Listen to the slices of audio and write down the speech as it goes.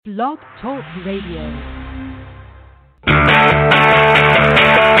Blog Talk Radio.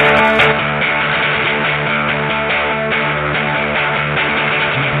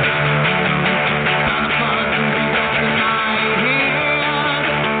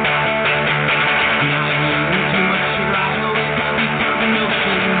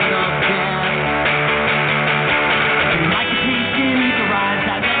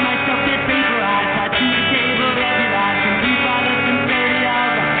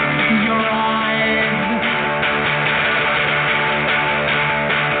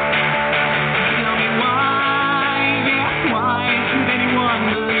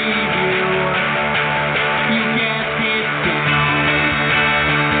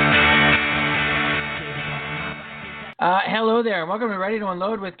 Hello there, and welcome to Ready to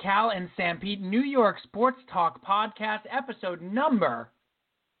Unload with Cal and Sanpete, New York Sports Talk Podcast, episode number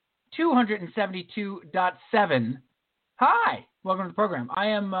 272.7. Hi, welcome to the program. I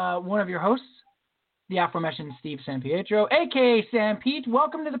am one of your hosts, the aforementioned Steve Sanpietro, a.k.a. Sanpete.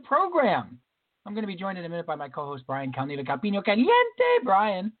 Welcome to the program. I'm going to be joined in a minute by my co-host, Brian Calnita Capino Caliente,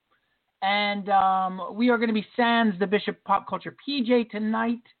 Brian. And we are going to be sans the Bishop Pop Culture PJ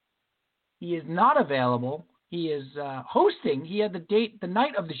tonight. He is not available. He is hosting. He had the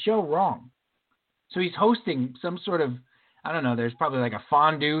night of the show wrong. So he's hosting some sort of, I don't know, there's probably like a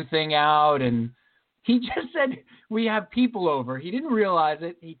fondue thing out. And he just said, we have people over. He didn't realize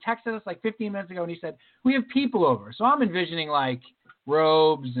it. He texted us like 15 minutes ago and he said, we have people over. So I'm envisioning like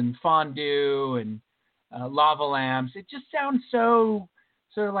robes and fondue and lava lamps. It just sounds so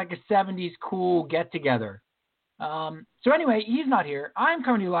sort of like a 70s cool get-together. So anyway, he's not here. I'm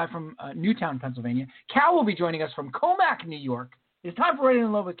coming to you live from Newtown, Pennsylvania. Cal will be joining us from Comac, New York. It's time for Ready to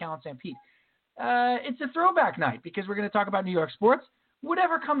Unload with Cal and Sanpete. It's a throwback night because we're going to talk about New York sports,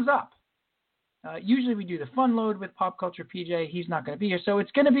 whatever comes up. Usually we do the fun load with Pop Culture PJ. He's not going to be here. So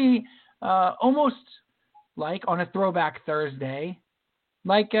it's going to be almost like on a throwback Thursday,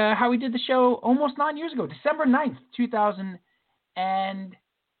 like how we did the show almost 9 years ago, December 9th,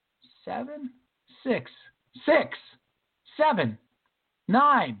 2007? 6, 7,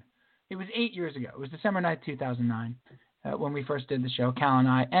 9. It was 8 years ago. It was December 9th, 2009, when we first did the show, Cal and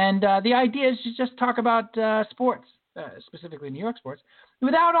I. And the idea is to just talk about sports, specifically New York sports,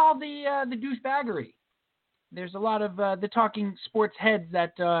 without all the douchebaggery. There's a lot of the talking sports heads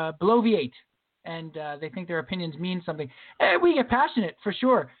that bloviate, and they think their opinions mean something. We get passionate, for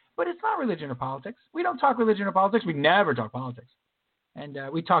sure, but it's not religion or politics. We don't talk religion or politics. We never talk politics. And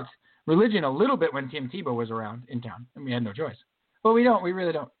we talked religion a little bit when Tim Tebow was around in town, and we had no choice. But we don't. We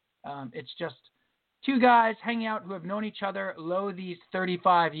really don't. It's just two guys hanging out who have known each other these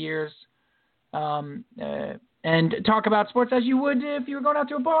 35 years and talk about sports as you would if you were going out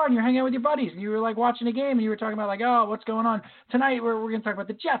to a bar and you're hanging out with your buddies and you were like watching a game and you were talking about like, oh, what's going on? Tonight we're going to talk about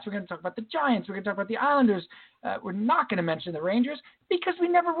the Jets. We're going to talk about the Giants. We're going to talk about the Islanders. We're not going to mention the Rangers because we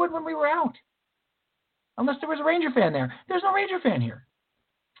never would when we were out. Unless there was a Ranger fan there. There's no Ranger fan here.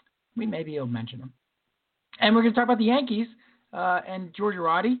 We maybe will mention them. And we're going to talk about the Yankees and Georgia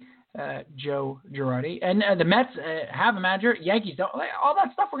Roddy, Joe Girardi. And the Mets have a manager. Yankees don't. All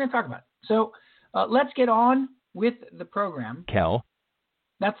that stuff we're going to talk about. So let's get on with the program. Kel.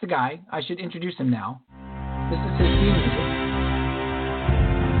 That's the guy. I should introduce him now. This is his theme music.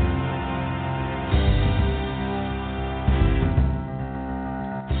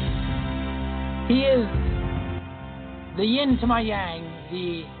 He is the yin to my yang,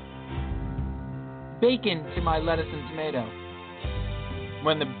 the bacon to my lettuce and tomato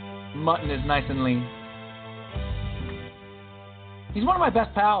when the mutton is nice and lean. He's one of my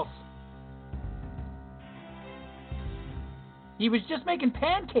best pals. He was just making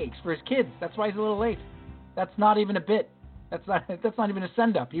pancakes for his kids. That's why he's a little late. That's not even a bit. That's not even a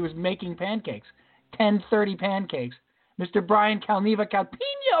send-up. He was making pancakes. 10:30 pancakes. Mr. Brian Calnita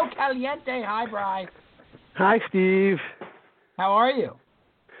Calpino Caliente. Hi, Brian. Hi, Steve. How are you?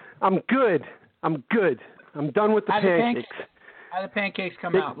 I'm good. I'm done with the pancakes. How did the pancakes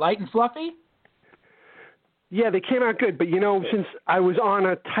come out? Light and fluffy? Yeah, they came out good. But, since I was on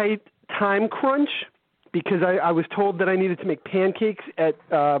a tight time crunch because I was told that I needed to make pancakes at,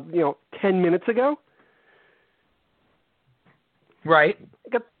 10 minutes ago. Right.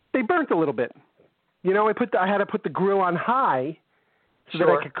 They burnt a little bit. I had to put the grill on high so that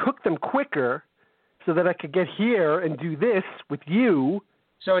I could cook them quicker so that I could get here and do this with you.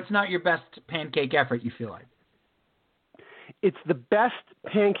 So it's not your best pancake effort, you feel like? It's the best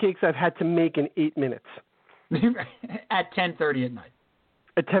pancakes I've had to make in 8 minutes. At 10:30 at night.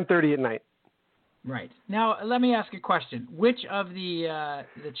 At 10:30 at night. Right. Now, let me ask a question. Which of the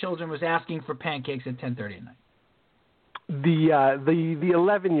children was asking for pancakes at 10:30 at night? The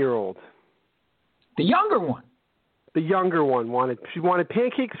 11-year-old. The younger one. The younger one wanted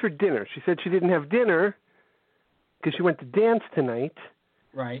pancakes for dinner. She said she didn't have dinner because she went to dance tonight.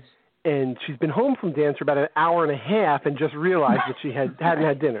 Right. And she's been home from dance for about an hour and a half and just realized that she hadn't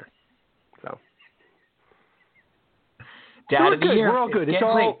had dinner. So. Dad of the year. We're all good. It's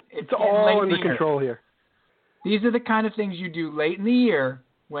all under control here. These are the kind of things you do late in the year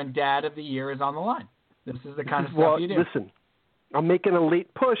when Dad of the year is on the line. This is the kind of stuff you do. Listen, I'm making a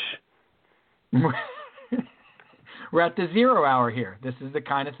late push. We're at the 0 hour here. This is the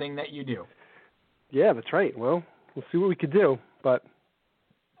kind of thing that you do. Yeah, that's right. Well, we'll see what we could do. But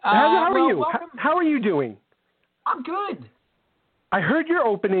how are you? How are you doing? I'm good. I heard your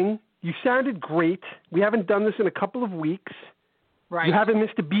opening. You sounded great. We haven't done this in a couple of weeks. Right. You haven't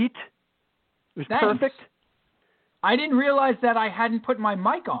missed a beat. It was perfect. I didn't realize that I hadn't put my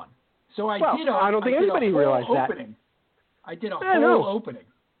mic on. So I don't think anybody realized that. I did a whole opening.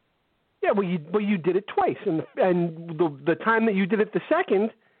 Yeah, well, you did it twice, and the time that you did it the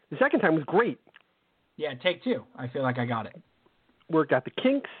second time was great. Yeah, take two. I feel like I got it. Worked out the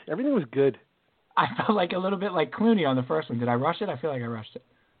kinks. Everything was good. I felt like a little bit like Clooney on the first one. Did I rush it? I feel like I rushed it.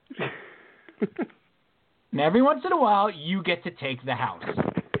 And every once in a while, you get to take the house.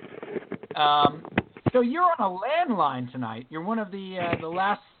 So you're on a landline tonight. You're one of the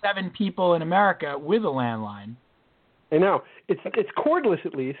last 7 people in America with a landline. I know. It's cordless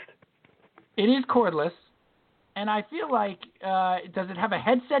at least. It is cordless, and I feel like does it have a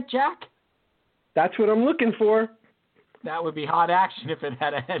headset jack? That's what I'm looking for. That would be hot action if it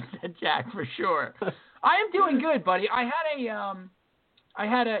had a headset jack for sure. I am doing good, buddy.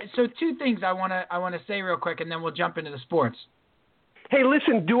 So 2 things I wanna say real quick, and then we'll jump into the sports. Hey,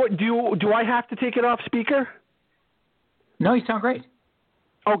 listen, do I have to take it off speaker? No, you sound great.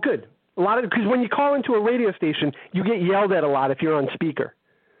 Oh, good. Because when you call into a radio station, you get yelled at a lot if you're on speaker.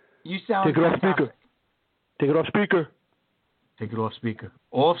 You sound Take it off speaker. Take it off speaker. Take it off speaker.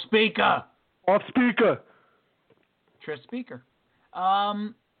 Off speaker. Off speaker. Tris Speaker.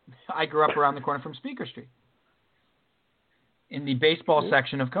 I grew up around the corner from Speaker Street in the baseball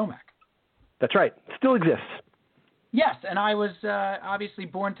section of Comac. That's right. Still exists. Yes, and I was obviously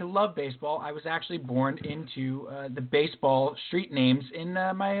born to love baseball. I was actually born into the baseball street names in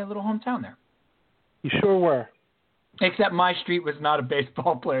my little hometown there. You sure were. Except my street was not a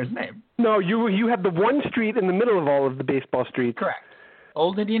baseball player's name. No, you had the one street in the middle of all of the baseball streets. Correct.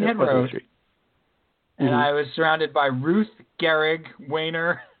 Old Indian Head Road. Street. And I was surrounded by Ruth, Gehrig,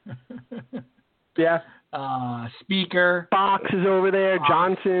 Wayner. Yeah. Speaker. Box is over there.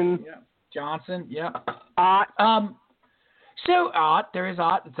 Johnson. Yeah. Johnson. Yeah. So there is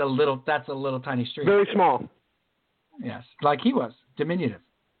Ott. That's a little tiny street. Very small. Yes, like he was diminutive.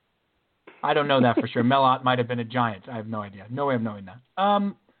 I don't know that for sure. Mel Ott might have been a giant. I have no idea. No way of knowing that.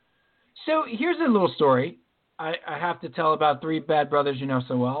 So here's a little story I have to tell about 3 bad brothers you know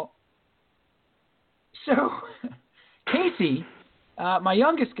so well. So Casey, my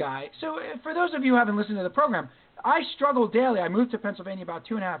youngest guy. So for those of you who haven't listened to the program, I struggle daily. I moved to Pennsylvania about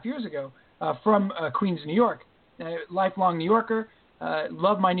 2.5 years ago from Queens, New York. Lifelong New Yorker.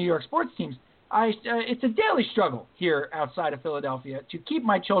 Love my New York sports teams. It's a daily struggle here outside of Philadelphia to keep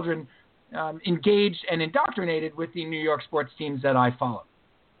my children engaged and indoctrinated with the New York sports teams that I follow.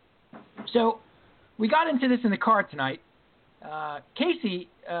 So we got into this in the car tonight. Casey,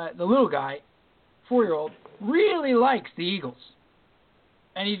 the little guy, 4-year-old, really likes the Eagles.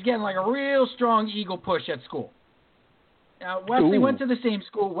 And he's getting like a real strong Eagle push at school. Now, Wesley went to the same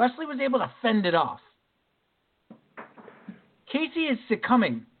school. Wesley was able to fend it off. Casey is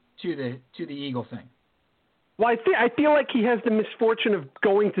succumbing to the Eagle thing. Well, I feel like he has the misfortune of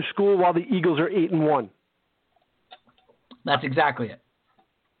going to school while the Eagles are 8-1. That's exactly it.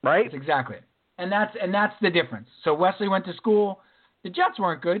 Right? That's exactly it. And that's the difference. So Wesley went to school. The Jets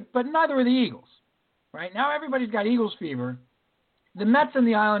weren't good, but neither were the Eagles. Right? Now everybody's got Eagles fever. The Mets and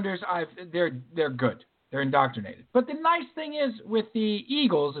the Islanders, they're good. They're indoctrinated. But the nice thing is with the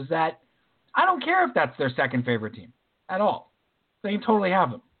Eagles is that I don't care if that's their second favorite team at all. They can totally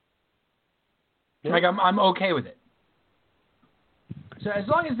have them. Yeah. Like I'm okay with it. So as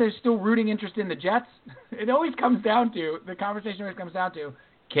long as there's still rooting interest in the Jets, the conversation always comes down to,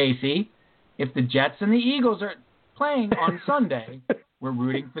 Casey, if the Jets and the Eagles are playing on Sunday, we're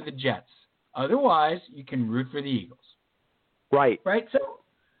rooting for the Jets. Otherwise, you can root for the Eagles. Right. Right? So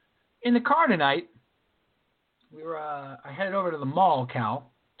in the car tonight, I headed over to the mall,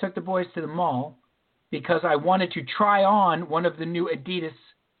 Cal. Took the boys to the mall because I wanted to try on one of the new Adidas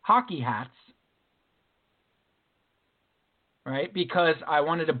hockey hats. Right? Because I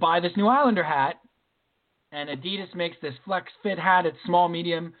wanted to buy this new Islander hat and Adidas makes this flex fit hat. It's small,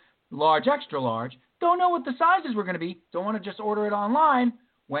 medium, large, extra large. Don't know what the sizes were going to be. Don't want to just order it online.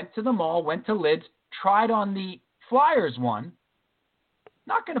 Went to the mall, went to Lids, tried on the Flyers one.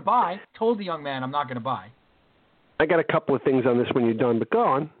 Not going to buy. Told the young man I'm not going to buy. I got a couple of things on this when you're done, but go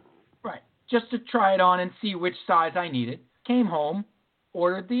on. Right. Just to try it on and see which size I needed. Came home,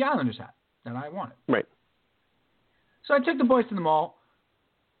 ordered the Islanders hat that I wanted. Right. So I took the boys to the mall.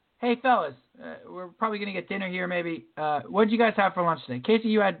 Hey, fellas, we're probably going to get dinner here maybe. What did you guys have for lunch today? Casey,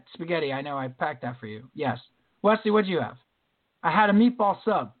 you had spaghetti. I know I packed that for you. Yes. Wesley, what did you have? I had a meatball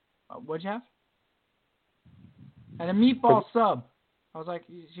sub. What'd you have? I had a meatball sub. I was like,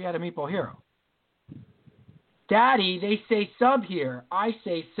 she had a meatball hero. Daddy, they say sub here. I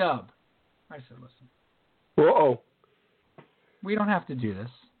say sub. I said, listen. Uh-oh. We don't have to do this.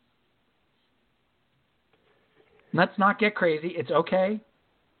 Let's not get crazy. It's okay.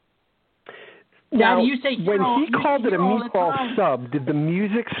 Now, Daddy, you say when hero, he called it a meatball sub, did the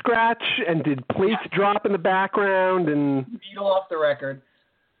music scratch and did plates drop in the background and needle off the record?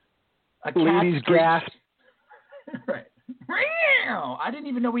 A cat ladies gasp? Right. I didn't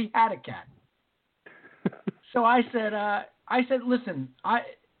even know we had a cat. So I said, listen, and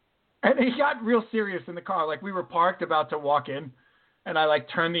it got real serious in the car. Like we were parked about to walk in, and I like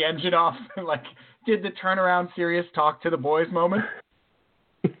turned the engine off and like did the turnaround serious talk to the boys moment.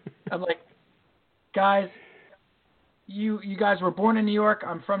 I'm like, guys, you guys were born in New York.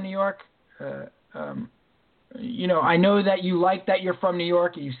 I'm from New York. You know, I know that you like that you're from New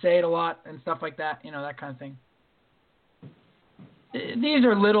York. You say it a lot and stuff like that. You know, that kind of thing. These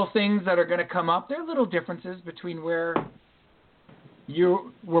are little things that are going to come up. There are little differences between where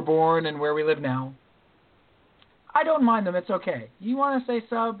you were born and where we live now. I don't mind them. It's okay. You want to say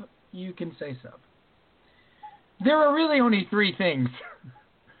sub, you can say sub. There are really only three things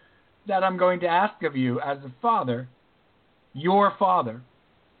that I'm going to ask of you as a father, your father.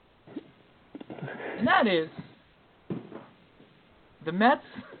 And that is the Mets,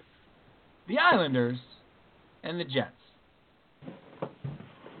 the Islanders, and the Jets.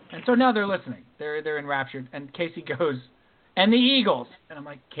 And so now they're listening. They're enraptured. And Casey goes, and the Eagles. And I'm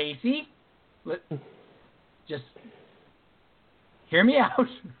like, Casey, just hear me out.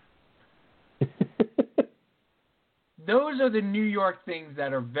 Those are the New York things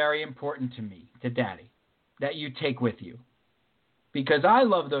that are very important to me, to Daddy, that you take with you. Because I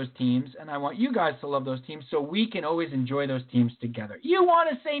love those teams, and I want you guys to love those teams so we can always enjoy those teams together. You want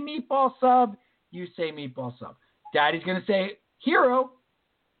to say meatball sub, you say meatball sub. Daddy's going to say hero.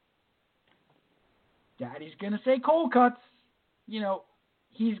 Daddy's going to say cold cuts. You know,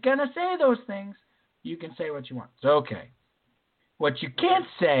 he's going to say those things. You can say what you want. It's okay. What you can't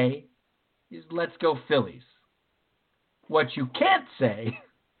say is let's go Phillies. What you can't say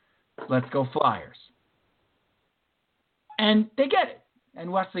is let's go Flyers. And they get it.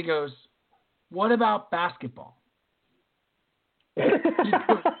 And Wesley goes, what about basketball? He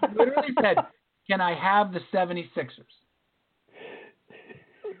literally said, can I have the 76ers?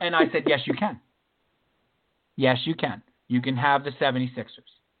 And I said, yes, you can. Yes, you can. You can have the 76ers.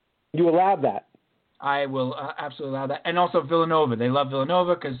 You allowed that? I will absolutely allow that. And also Villanova. They love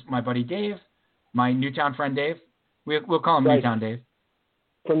Villanova because my buddy Dave, my Newtown friend Dave, we'll call him Newtown Dave.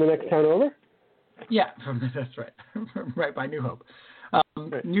 From the next town over? Yeah, that's right. Right by New Hope.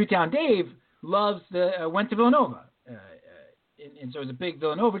 Right. Newtown Dave went to Villanova. And so he's a big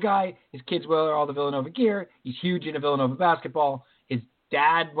Villanova guy. His kids wear all the Villanova gear. He's huge into Villanova basketball. His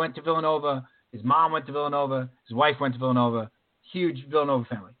dad went to Villanova. His mom went to Villanova. His wife went to Villanova. Huge Villanova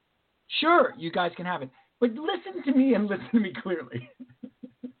family. Sure, you guys can have it. But listen to me and listen to me clearly.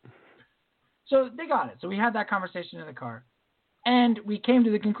 So they got it. So we had that conversation in the car. And we came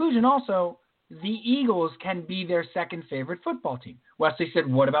to the conclusion also the Eagles can be their second favorite football team. Wesley said,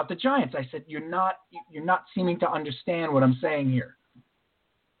 what about the Giants? I said, you're not seeming to understand what I'm saying here.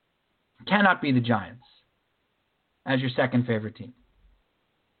 Cannot be the Giants as your second favorite team.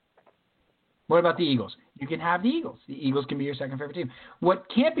 What about the Eagles? You can have the Eagles. The Eagles can be your second favorite team. What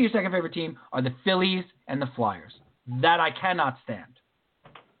can't be your second favorite team are the Phillies and the Flyers. That I cannot stand.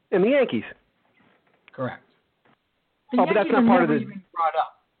 And the Yankees. Correct. But that's not part of the... even brought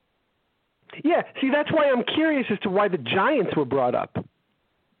up. Yeah, see, that's why I'm curious as to why the Giants were brought up.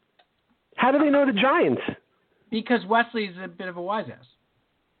 How do they know the Giants? Because Wesley's a bit of a wise ass.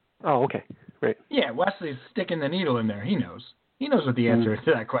 Oh, okay. Right. Yeah, Wesley's sticking the needle in there. He knows. He knows what the answer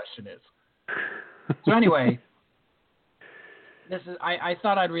to that question is. So anyway, I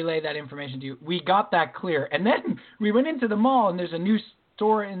thought I'd relay that information to you. We got that clear. And then we went into the mall, and there's a new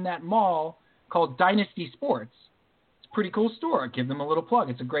store in that mall called Dynasty Sports. It's pretty cool store. Give them a little plug.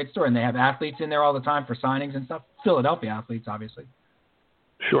 It's a great store, and they have athletes in there all the time for signings and stuff. Philadelphia athletes, obviously.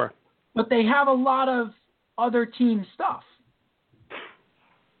 Sure. But they have a lot of other team stuff.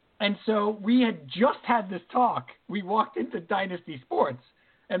 And so we had just had this talk. We walked into Dynasty Sports,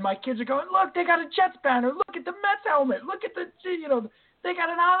 and my kids are going, look, they got a Jets banner. Look at the Mets helmet. Look at they got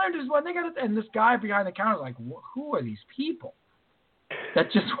an Islanders one. And this guy behind the counter is like, who are these people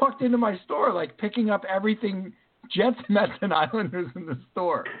that just walked into my store, like picking up everything Jets, Mets, and Islanders in the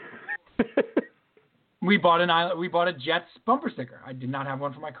store? We bought a Jets bumper sticker. I did not have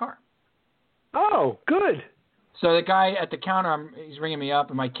one for my car. Oh, good. So the guy at the counter, he's ringing me up,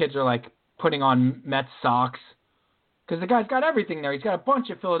 and my kids are like putting on Mets socks because the guy's got everything there. He's got a bunch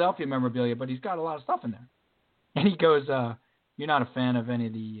of Philadelphia memorabilia, but he's got a lot of stuff in there. And he goes, "You're not a fan of any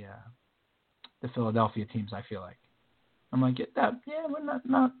of the Philadelphia teams, I feel like." I'm like, we're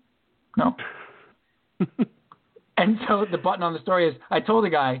not, no. And so the button on the story is, I told the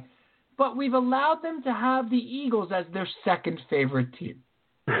guy, but we've allowed them to have the Eagles as their second favorite team.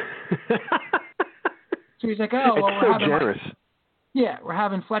 So he's like, oh, well, we're so generous. We're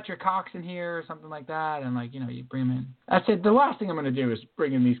having Fletcher Cox in here or something like that. And like, you bring him in. I said, the last thing I'm going to do is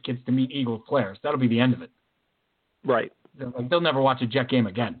bring in these kids to meet Eagles players. That'll be the end of it. Right. They'll never watch a Jet game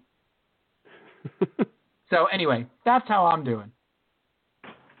again. So anyway, that's how I'm doing.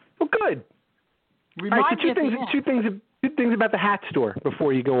 Well, good. Remind right, so two things about the hat store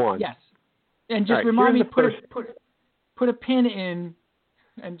before you go on. Yes. And just remind me, put a pin in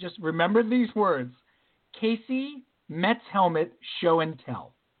and just remember these words. Casey, Mets helmet, show and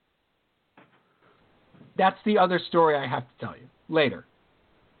tell. That's the other story I have to tell you later.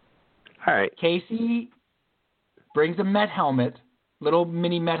 All right. Casey brings a Met helmet, little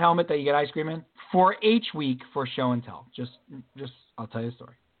mini Met helmet that you get ice cream in, for H week for show and tell. Just I'll tell you the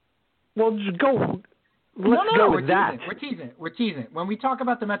story. Well, just go. Let's go with that. We're teasing it. When we talk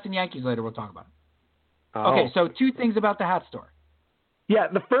about the Mets and Yankees later, we'll talk about it. Oh. Okay, so two things about the hat store. Yeah,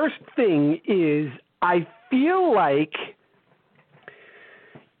 the first thing is I feel like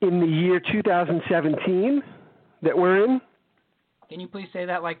in the year 2017 that we're in. Can you please say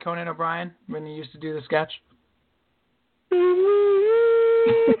that like Conan O'Brien when he used to do the sketch?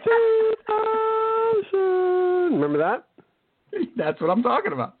 Remember that? That's what I'm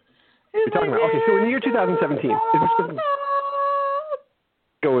talking about. You're talking about. Okay, so in the year 2017,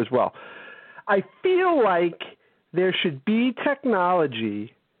 go as well. I feel like there should be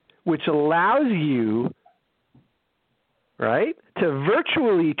technology which allows you, right, to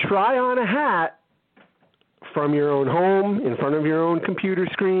virtually try on a hat from your own home, in front of your own computer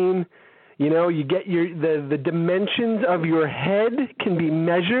screen. You get the dimensions of your head can be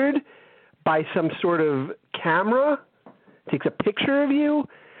measured by some sort of camera, takes a picture of you,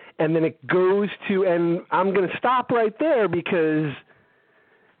 and then it goes to, and I'm going to stop right there because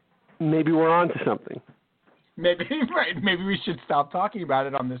maybe we're on to something. Maybe we should stop talking about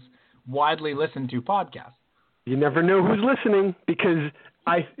it on this widely listened to podcast. You never know who's listening because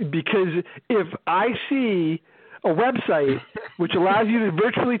if I see a website which allows you to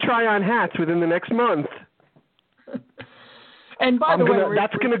virtually try on hats within the next month, and by the way,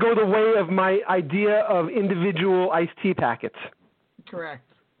 that's going to go the way of my idea of individual iced tea packets. Correct.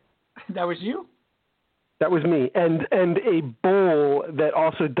 That was you? That was me, and a bowl that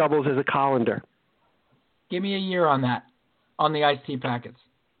also doubles as a colander. Give me a year on that, on the iced tea packets.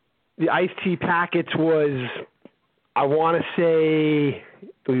 The iced tea packets was, I want to say,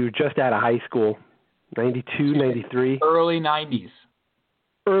 we were just out of high school, 92, 93. Early 90s.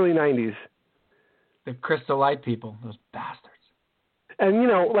 Early 90s. The Crystal Light people, those bastards. And,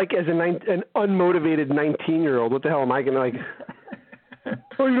 like as an unmotivated 19-year-old, what the hell am I going to like...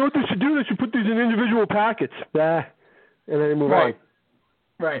 Oh, you know what they should do? They should put these in individual packets. And then move on.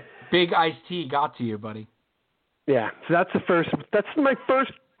 Right. Big iced tea got to you, buddy. Yeah. So that's my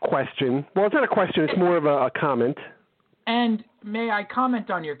first question. Well, it's not a question. It's more of a comment. And may I comment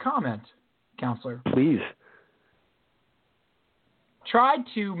on your comment, Counselor? Please. Tried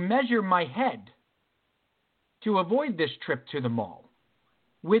to measure my head to avoid this trip to the mall.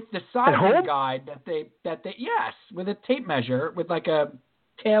 With the sizing guide that they yes, with a tape measure, with like a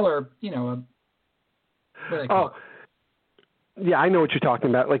tailor, what do they call it? Yeah, I know what you're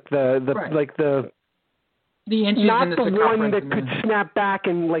talking about. Like the inches not and the the circumference. One that could snap back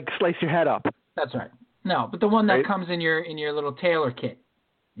and like slice your head up. That's right. No, but the one that comes in your little tailor kit.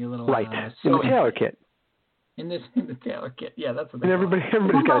 Your little in the tailor kit. In the tailor kit. Yeah, that's what they call it.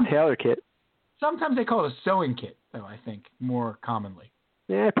 Everybody's got a tailor kit. Sometimes they call it a sewing kit, though, I think, more commonly.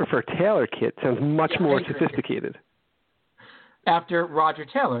 Yeah, I prefer tailor kit. Sounds much more sophisticated. After Roger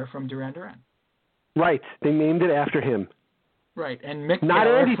Taylor from Duran Duran. Right. They named it after him. Right. And Mick not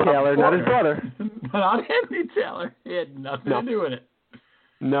Taylor Andy Taylor, not his brother. Not Andy Taylor. He had nothing to do with it.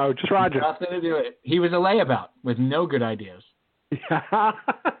 No, just Roger. Nothing to do with it. He was a layabout with no good ideas. Yeah.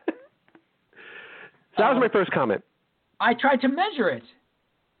 So that was my first comment. I tried to measure it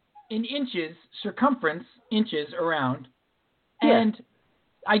in inches, circumference, inches around, and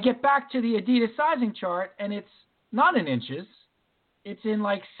I get back to the Adidas sizing chart, and it's not in inches. It's in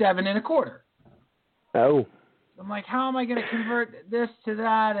like 7 1/4. Oh. I'm like, how am I going to convert this to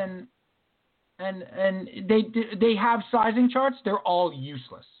that? And they have sizing charts. They're all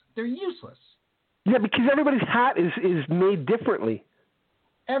useless. They're useless. Yeah, because everybody's hat is made differently.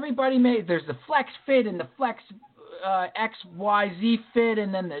 There's the flex fit and the flex XYZ fit,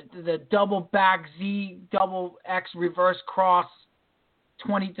 and then the double back Z double X reverse cross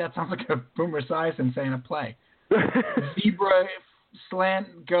 20. That sounds like a Boomer Esiason saying a play. Zebra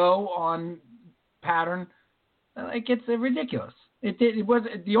slant go on pattern. Like, it's ridiculous. It was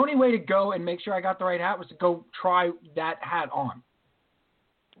the only way to go and make sure I got the right hat was to go try that hat on.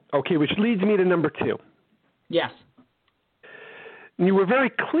 Okay, which leads me to number 2. Yes. You were very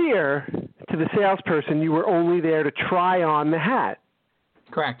clear to the salesperson you were only there to try on the hat.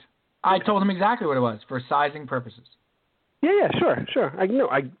 Correct. I told him exactly what it was for sizing purposes. Yeah, sure.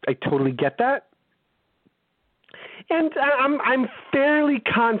 I totally get that. And I'm fairly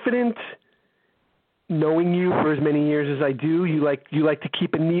confident, knowing you for as many years as I do, you like to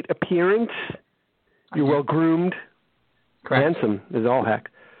keep a neat appearance. You're well groomed. Correct. Handsome as all heck.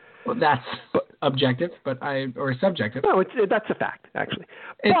 Well, that's objective, or subjective. No, that's a fact, actually.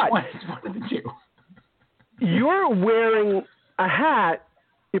 It's one of the two. You're wearing a hat.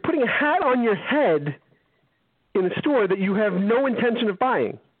 You're putting a hat on your head in a store that you have no intention of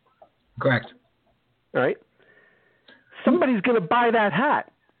buying. Correct. All right? Somebody's going to buy that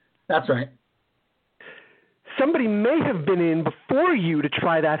hat. That's right. Somebody may have been in before you to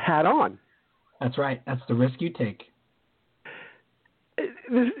try that hat on. That's right. That's the risk you take.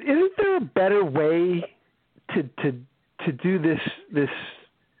 Isn't there a better way to do this?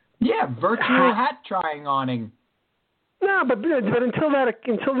 Yeah, virtual hat trying oning. No, but until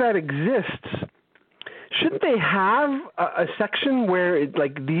that exists, shouldn't they have a section where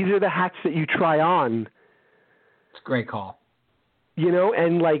these are the hats that you try on? It's a great call.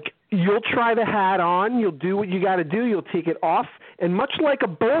 And you'll try the hat on, you'll do what you got to do, you'll take it off, and much like a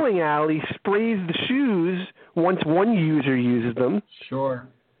bowling alley sprays the shoes once one user uses them. Sure.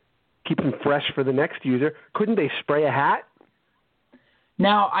 Keep them fresh for the next user. Couldn't they spray a hat?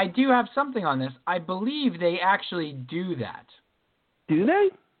 Now, I do have something on this. I believe they actually do that. Do they?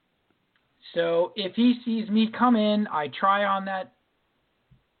 So if he sees me come in, I try on that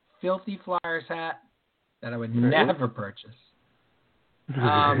filthy Flyers hat that I would never purchase.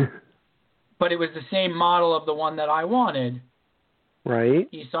 But it was the same model of the one that I wanted. Right.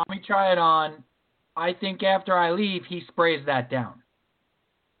 He saw me try it on. I think after I leave, he sprays that down.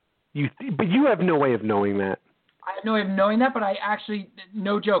 But you have no way of knowing that. I have no way of knowing that, but I actually,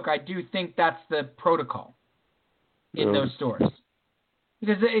 no joke, I do think that's the protocol in those stores.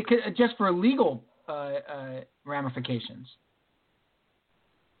 Because it could, just for legal ramifications.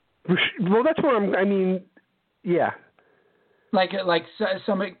 Well, that's where yeah. Like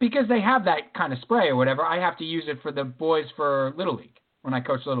somebody, because they have that kind of spray or whatever, I have to use it for the boys for Little League, when I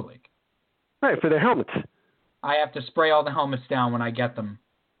coach Little League. Right, for their helmets. I have to spray all the helmets down when I get them.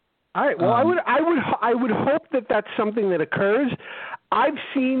 All right. Well, I would hope that that's something that occurs. I've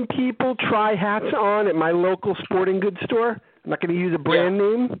seen people try hats on at my local sporting goods store. I'm not going to use a brand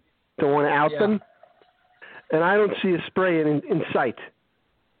name. Don't want to out them. And I don't see a spray in sight.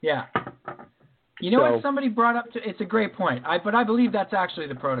 Yeah. You know what somebody brought up? It's a great point. But I believe that's actually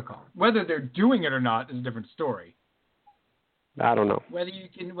the protocol. Whether they're doing it or not is a different story. I don't know. Whether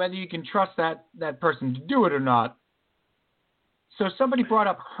you can trust that person to do it or not. So somebody brought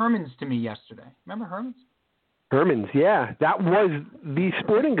up Herman's to me yesterday. Remember Herman's? Herman's, yeah. That was the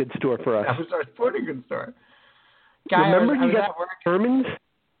sporting goods store for us. That was our sporting goods store. Remember you got Herman's?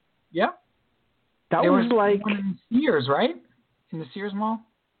 Yep. That was like one in Sears, right? In the Sears Mall?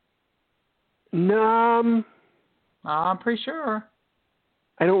 No. I'm pretty sure.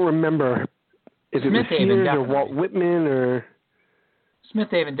 I don't remember if it was Sears or Walt Whitman or... Smith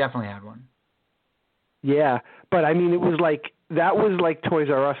Haven definitely had one. Yeah, but it was that was like Toys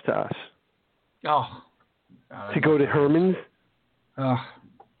R Us to us. Oh. God, to go to Herman's? Oh.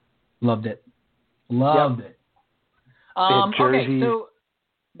 Loved it. Loved it. Okay, so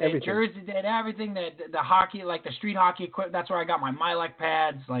the jersey did everything, the hockey, like the street hockey equipment, that's where I got my Milek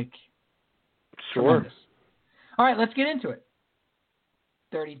pads, Sure. Tremendous. All right, let's get into it.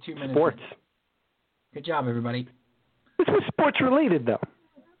 32 minutes. Sports. Good job, everybody. This was sports related, though.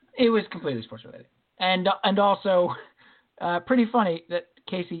 It was completely sports related, and also pretty funny that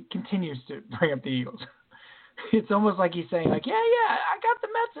Casey continues to bring up the Eagles. It's almost like he's saying, like, yeah, I got the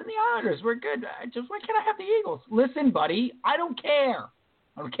Mets and the Islanders. We're good. Why can't I have the Eagles? Listen, buddy, I don't care.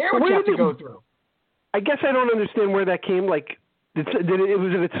 I don't care what you have to go through. I guess I don't understand where that came. Like, was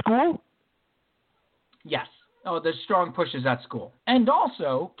it at school? Yes. Oh, there's strong pushes at school. And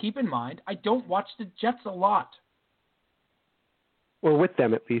also, keep in mind, I don't watch the Jets a lot. Or with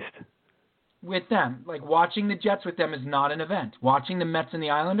them, at least. With them. Like, watching the Jets with them is not an event. Watching the Mets and the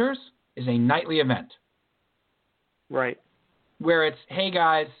Islanders is a nightly event. Right. Where it's, hey,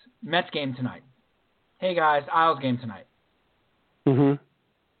 guys, Mets game tonight. Hey, guys, Isles game tonight. Mm-hmm.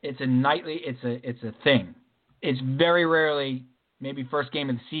 It's a nightly, it's a thing. It's very rarely, maybe first game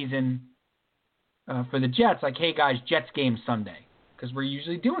of the season for the Jets, like, hey, guys, Jets game Sunday. Because we're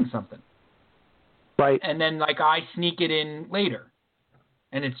usually doing something. Right. And then, like, I sneak it in later.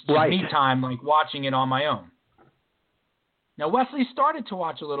 And it's just me time, like, watching it on my own. Now, Wesley started to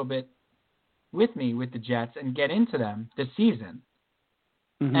watch a little bit with me with the Jets and get into them this season.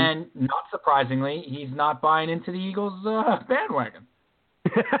 Mm-hmm. And not surprisingly, he's not buying into the Eagles bandwagon.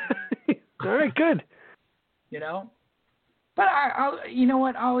 All right, good. You know? But I'll you know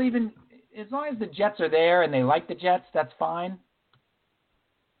what? I'll even, as long as the Jets are there and they like the Jets, that's fine.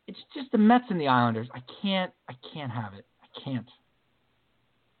 It's just the Mets and the Islanders. I can't have it. I can't.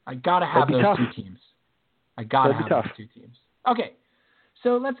 I gotta have those two teams. I gotta have those two teams. Okay,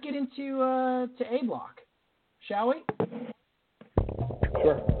 so let's get into to A block, shall we?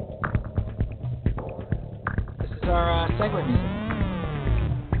 Sure. This is our segue music.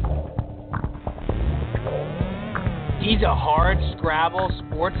 He's a hard Scrabble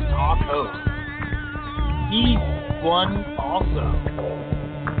sports talk host. He's one also.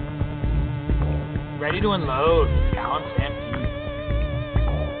 Ready to unload. Cal and Sanpete.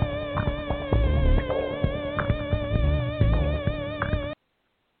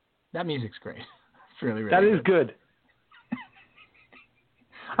 That music's great. It's really, really That good. is good.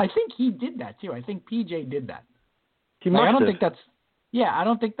 I think he did that too. I think PJ did that. He must have. I don't think that's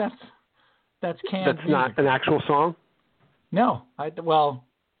canned That's music. not an actual song? No. Well,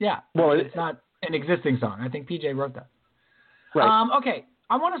 it's not an existing song. I think PJ wrote that. Right. Okay.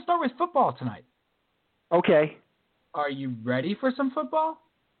 I want to start with football tonight. Okay. Are you ready for some football?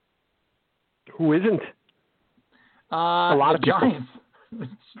 Who isn't? A lot of Giants. The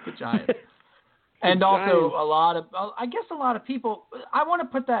Giants. And also a lot of people. I want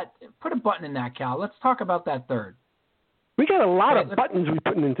to put a button in that, Cal. Let's talk about that third. We got a lot of buttons we're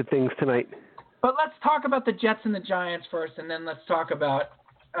putting into things tonight. But let's talk about the Jets and the Giants first, and then let's talk about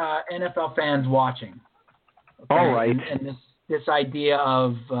NFL fans watching. Okay? All right. And this idea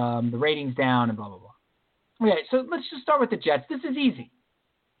of the ratings down and blah, blah, blah. Okay, so let's just start with the Jets. This is easy.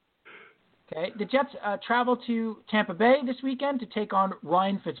 Okay, the Jets travel to Tampa Bay this weekend to take on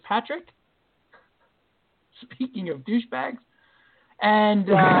Ryan Fitzpatrick. Speaking of douchebags. And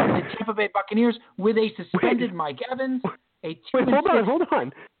the Tampa Bay Buccaneers with a suspended Mike Evans. Hold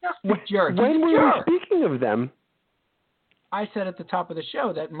on. Jerk. When we were speaking of them, I said at the top of the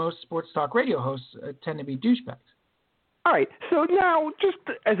show that most sports talk radio hosts tend to be douchebags. All right. So now, just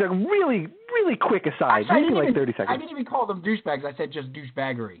as a really, really quick aside, maybe like 30 seconds. I didn't even call them douchebags. I said just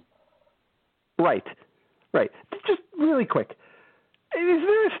douchebaggery. Right. Just really quick. Is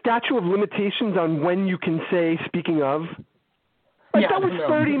there a statute of limitations on when you can say, speaking of? Like, that was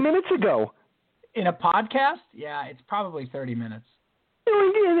 30 minutes ago. In a podcast? Yeah, it's probably 30 minutes.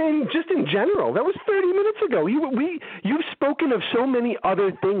 And just in general, that was 30 minutes ago. You've spoken of so many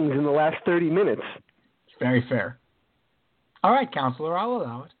other things in the last 30 minutes. It's very fair. All right, counselor, I'll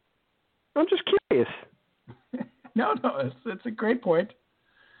allow it. I'm just curious. No, it's a great point.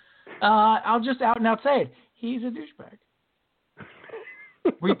 I'll just out and out say it. He's a douchebag.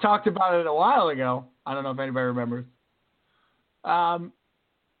 We talked about it a while ago. I don't know if anybody remembers.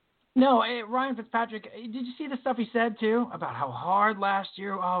 No, Ryan Fitzpatrick, did you see the stuff he said, too, about how hard last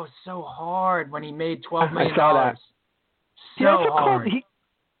year? Oh, it's so hard when he made $12 million. I saw that. So hard.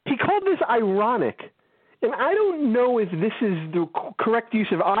 He called this ironic, and I don't know if this is the correct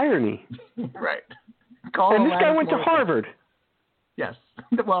use of irony. Right. And this guy went to Harvard. Yes.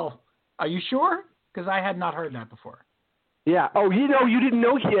 Well, are you sure? Because I had not heard that before. Yeah. Oh, you didn't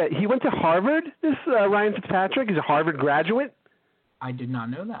know he went to Harvard, this Ryan Fitzpatrick? He's a Harvard graduate? I did not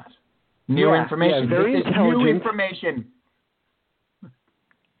know that. New information. Yeah, very intelligent. New information.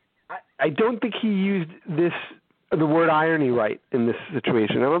 I don't think he used the word irony right in this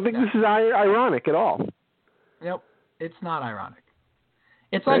situation. I don't think this is ironic at all. Nope. It's not ironic.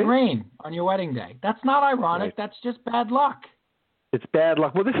 It's like rain on your wedding day. That's not ironic. Right. That's just bad luck. It's bad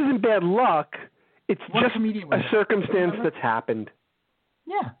luck. Well, this isn't bad luck. It's just a circumstance that's happened.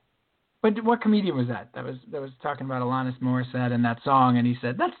 Yeah. But what comedian was that? That was talking about Alanis Morissette and that song, and he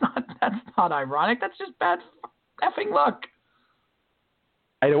said, that's not ironic. That's just bad effing luck.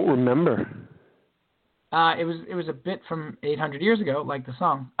 I don't remember. It was a bit from 800 years ago, like the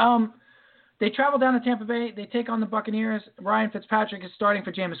song. They travel down to Tampa Bay. They take on the Buccaneers. Ryan Fitzpatrick is starting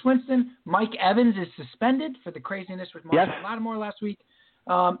for Jameis Winston. Mike Evans is suspended for the craziness with Marshall Lattimore last week.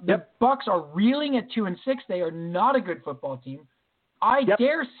 The Bucs are reeling at 2-6. They are not a good football team. I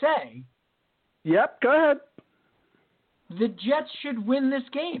dare say. Yep, go ahead. The Jets should win this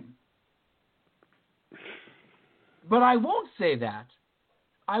game. But I won't say that.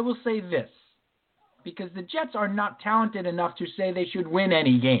 I will say this. Because the Jets are not talented enough to say they should win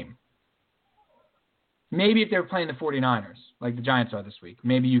any game. Maybe if they were playing the 49ers, like the Giants are this week,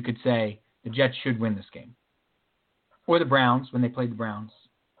 maybe you could say the Jets should win this game. Or the Browns, when they played the Browns.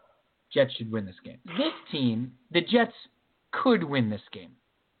 Jets should win this game. This team, the Jets could win this game.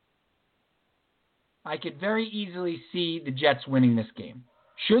 I could very easily see the Jets winning this game.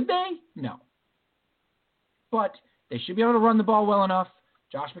 Should they? No. But they should be able to run the ball well enough.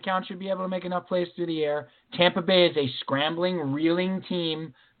 Josh McCown should be able to make enough plays through the air. Tampa Bay is a scrambling, reeling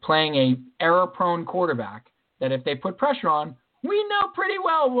team playing a error-prone quarterback that if they put pressure on, we know pretty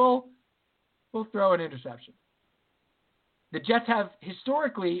well we'll throw an interception. The Jets have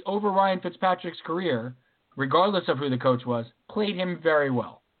historically, over Ryan Fitzpatrick's career, regardless of who the coach was, played him very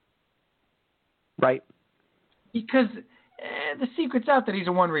well. Right. Because the secret's out that he's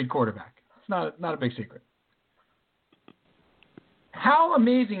a one-read quarterback. It's not a big secret. How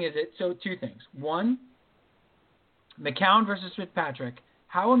amazing is it? So, two things. One, McCown versus Fitzpatrick.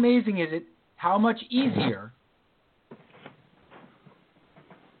 How amazing is it? How much easier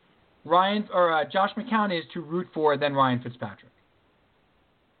Josh McCown is to root for than Ryan Fitzpatrick?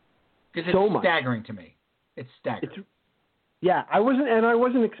 Because it's staggering to me. It's staggering. I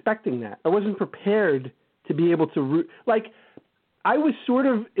wasn't expecting that. I wasn't prepared to be able to root. Like, I was sort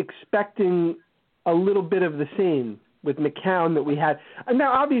of expecting a little bit of the same with McCown that we had.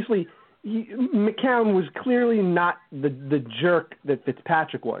 Now, obviously, McCown was clearly not the jerk that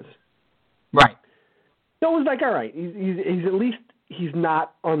Fitzpatrick was. Right. So it was like, all right, he's at least he's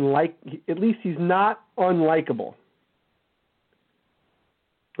not unlikable.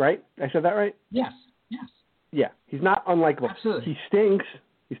 Right? I said that right? Yes. Yeah, he's not unlikable. Absolutely. He stinks.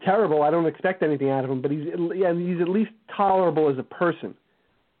 He's terrible. I don't expect anything out of him, but he's at least tolerable as a person.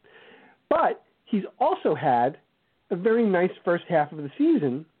 But he's also had a very nice first half of the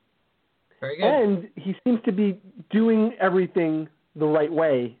season. Very good. And he seems to be doing everything the right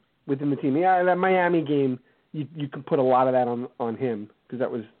way within the team. Yeah, that Miami game, you can put a lot of that on him because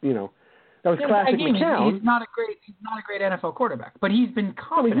that was classic McCown. He's not a great NFL quarterback, but he's been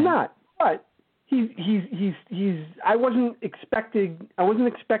confident. No, he's not. But he's I wasn't expecting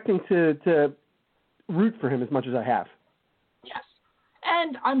to root for him as much as I have. Yes.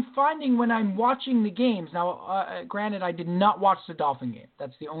 And I'm finding when I'm watching the games, now, granted, I did not watch the Dolphin game.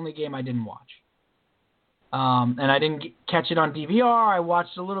 That's the only game I didn't watch. And I didn't catch it on DVR. I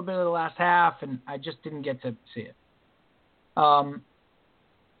watched a little bit of the last half, and I just didn't get to see it.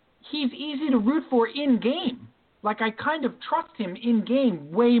 He's easy to root for in-game. Like, I kind of trust him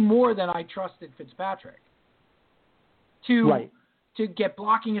in-game way more than I trusted Fitzpatrick. To get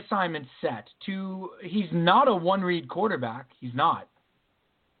blocking assignments set. He's not a one-read quarterback. He's not.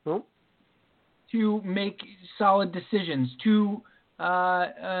 Nope. To make solid decisions, to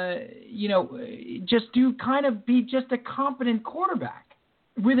just to kind of be just a competent quarterback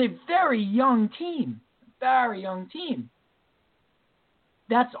with a very young team. Very young team.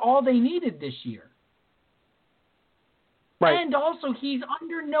 That's all they needed this year. Right. And also, he's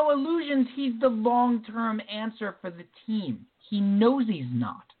under no illusions. He's the long-term answer for the team. He knows he's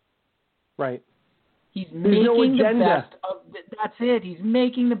not. Right. He's making the best of that's it. He's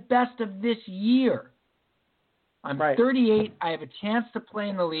making the best of this year. I'm 38. I have a chance to play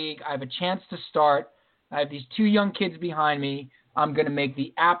in the league. I have a chance to start. I have these two young kids behind me. I'm going to make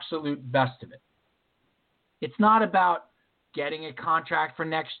the absolute best of it. It's not about getting a contract for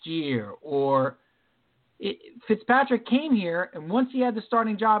next year Fitzpatrick came here, and once he had the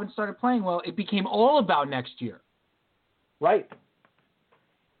starting job and started playing well, it became all about next year. Right.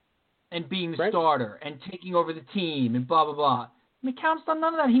 And being the starter and taking over the team and blah, blah, blah. McCown's done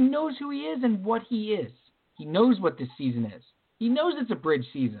none of that. He knows who he is and what he is. He knows what this season is. He knows it's a bridge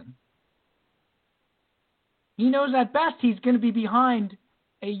season. He knows at best he's going to be behind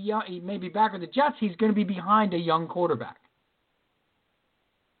he may be back with the Jets. He's going to be behind a young quarterback.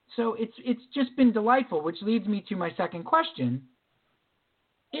 So it's just been delightful, which leads me to my second question.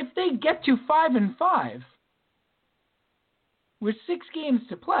 If they get to 5-5 with 6 games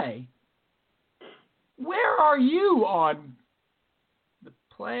to play, where are you on the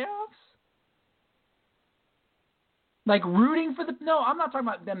playoffs? Like rooting for no, I'm not talking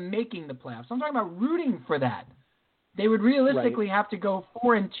about them making the playoffs. I'm talking about rooting for that. They would realistically have to go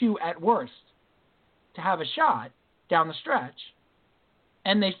 4-2 at worst to have a shot down the stretch,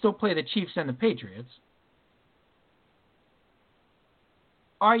 and they still play the Chiefs and the Patriots.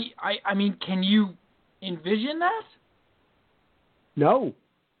 I mean, can you envision that? No.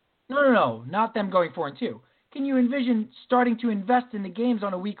 No, not them going 4-2. Can you envision starting to invest in the games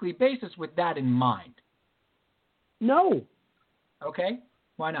on a weekly basis with that in mind? No. Okay,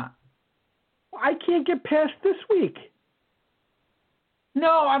 why not? I can't get past this week.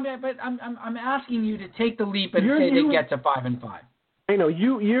 No, but I'm asking you to take the leap and say they get to 5-5. I know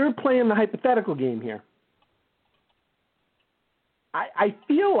you're playing the hypothetical game here. I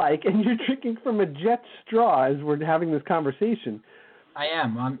feel like, and you're drinking from a jet straw as we're having this conversation. I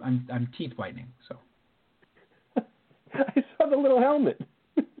am. I'm teeth whitening. So I saw the little helmet.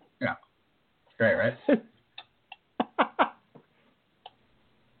 Yeah, great, right?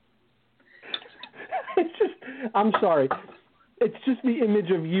 I'm sorry. It's just the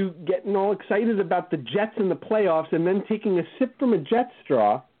image of you getting all excited about the Jets in the playoffs and then taking a sip from a jet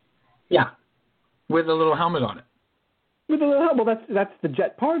straw. Yeah, with a little helmet on it. With a little helmet. Well, that's the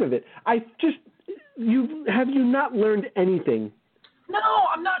Jet part of it. Have you not learned anything? No,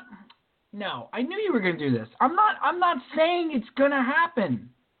 I'm not. No, I knew you were going to do this. I'm not saying it's going to happen.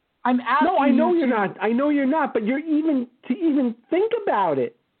 I'm asking. No, I know you're not. I know you're not. But you're even think about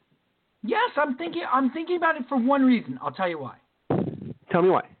it. Yes, I'm thinking about it for one reason. I'll tell you why. Tell me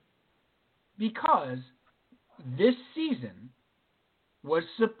why. Because this season was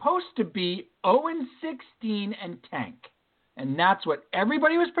supposed to be 0-16 and tank. And that's what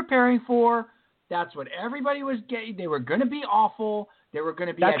everybody was preparing for. That's what everybody was getting. They were going to be awful. They were going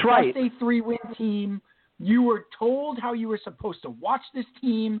to be best a 3-win team. You were told how you were supposed to watch this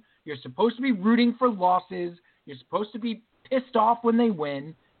team. You're supposed to be rooting for losses. You're supposed to be pissed off when they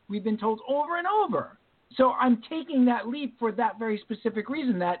win. We've been told over and over. So I'm taking that leap for that very specific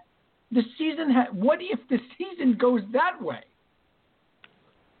reason, that the season what if the season goes that way?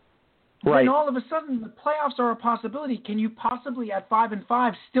 Right. Then all of a sudden the playoffs are a possibility. Can you possibly at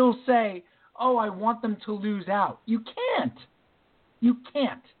 5-5 still say, "Oh, I want them to lose out"? You can't. You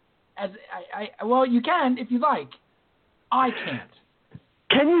can't. Well, you can if you like. I can't.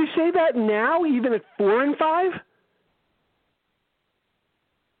 Can you say that now, even at 4-5?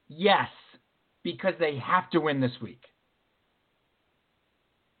 Yes, because they have to win this week.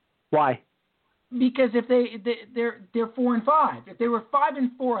 Why? Because if they're 4-5. If they were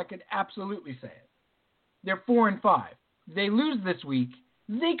 5-4, I could absolutely say it. They're 4-5. They lose this week,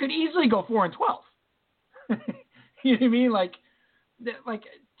 they could easily go 4-12. You know what I mean? Like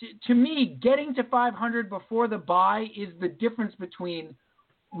to me, getting to 500 before the bye is the difference between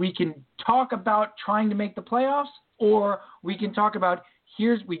we can talk about trying to make the playoffs, or we can talk about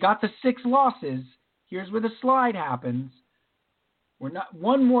we got the 6 losses. Here's where the slide happens. We're not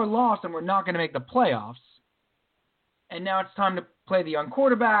one more loss and we're not going to make the playoffs. And now it's time to play the young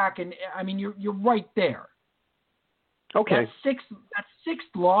quarterback. And I mean, you're right there. Okay. That sixth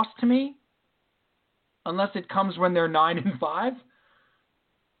loss to me, unless it comes when they're 9-5,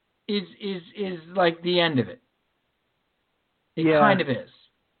 is like the end of it. It kind of is.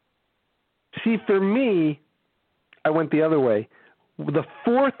 See, for me, I went the other way. The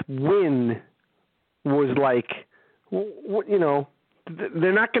 4th win was like, you know,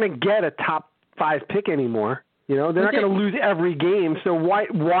 they're not going to get a top 5 pick anymore. You know, they're not going to lose every game. So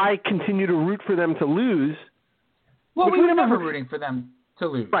why continue to root for them to lose? Well, we were never rooting for them to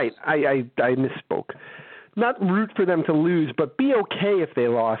lose. Right. I misspoke. Not root for them to lose, but be okay if they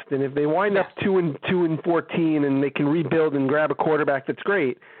lost. And if they wind up 2-14 and they can rebuild and grab a quarterback, that's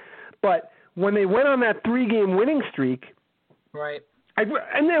great. But when they went on that 3-game winning streak, right. And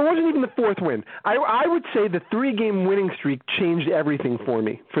it wasn't even the 4th win. I would say the 3-game winning streak changed everything for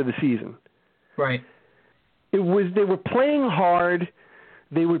me for the season. Right. They were playing hard.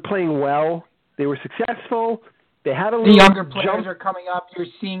 They were playing well. They were successful. They had a little The younger players jump. are coming up. You're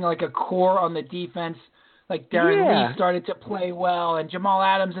seeing like a core on the defense. Like Darren Lee started to play well, and Jamal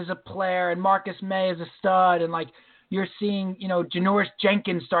Adams is a player, and Marcus May is a stud, and like you're seeing, you know, Janoris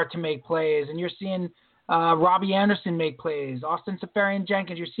Jenkins start to make plays, and you're seeing Robbie Anderson make plays, Austin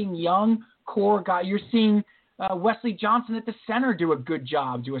Safarian-Jenkins. You're seeing young core guys. You're seeing Wesley Johnson at the center do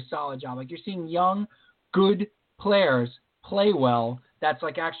a solid job. Like you're seeing young, good players play well that's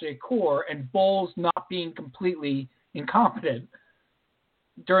like actually a core, and Bowles not being completely incompetent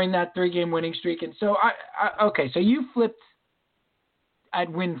during that 3-game winning streak. And so, okay, so you flipped at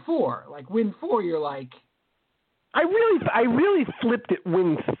win 4. Like, win 4, you're like... I really flipped at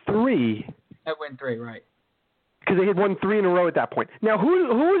win 3. At win 3, right. Because they had won 3 in a row at that point. Now, who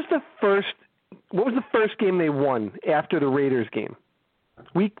was the first... What was the first game they won after the Raiders game?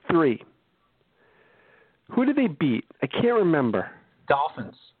 Week 3. Who did they beat? I can't remember.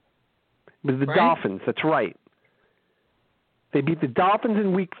 Dolphins. It was the Dolphins, that's right. They beat the Dolphins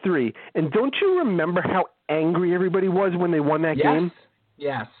in week 3. And don't you remember how angry everybody was when they won that game?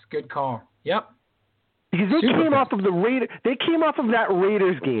 Yes, good call. Yep. Because they came off of that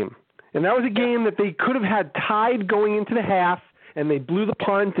Raiders game. And that was a game that they could have had tied going into the half, and they blew the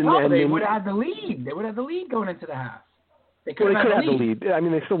punt. And they would have had the lead. They would have the lead going into the half. They could have had the lead. I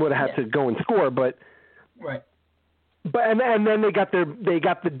mean, they still would have had to go and score, but right. But and then they got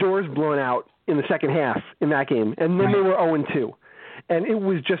the doors blown out in the second half in that game, and then they were 0-2, and it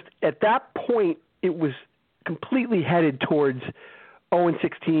was just at that point it was completely headed towards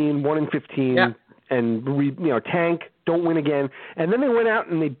 0-16, 1-15, and tank, don't win again, and then they went out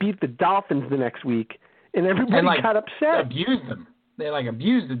and they beat the Dolphins the next week, and everybody got upset. Abused them. They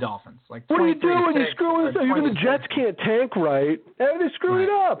abused the Dolphins. Like, what are you doing? You're screwing us up. Even the Jets can't tank right. And they screwed it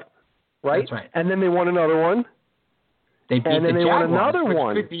up. Right? That's right. And then they won another one. They beat and then the won Jaguars, another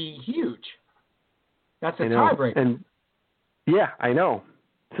one. Which could be huge. That's a tiebreaker. And yeah, I know.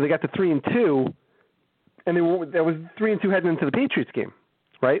 So they got to 3-2, and that was 3-2 heading into the Patriots game,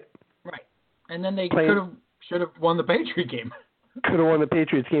 right? Right. And then they should have won the Patriot game. Could have won the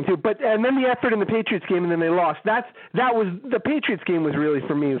Patriots game too, and then the effort in the Patriots game, and then they lost. That was the Patriots game was really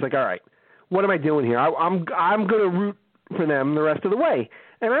for me. It was like, all right, what am I doing here? I'm going to root for them the rest of the way,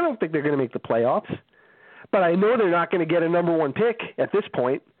 and I don't think they're going to make the playoffs, but I know they're not going to get a number 1 pick at this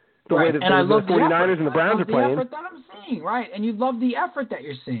point. The way that the 49ers and the Browns are playing. The effort that I'm seeing, right? And you love the effort that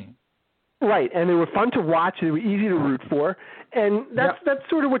you're seeing. Right, and they were fun to watch. They were easy to root for, and that's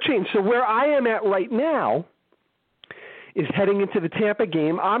sort of what changed. So where I am at right now is heading into the Tampa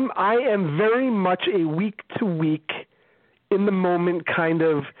game. I am very much a week-to-week, in-the-moment kind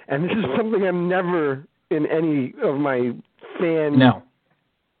of, and this is something I'm never in any of my fan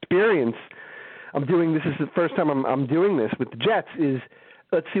experience. I'm doing this is the first time I'm doing this with the Jets. Is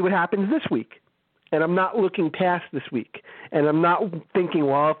let's see what happens this week, and I'm not looking past this week, and I'm not thinking,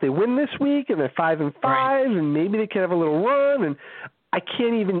 well, if they win this week and they're 5-5, and maybe they can have a little run, and I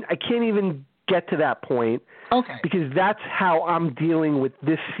can't even get to that point. Okay. Because that's how I'm dealing with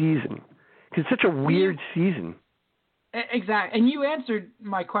this season. Because it's such a weird season. Exactly. And you answered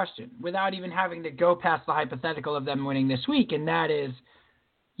my question without even having to go past the hypothetical of them winning this week, and that is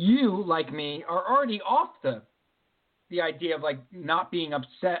you, like me, are already off the idea of not being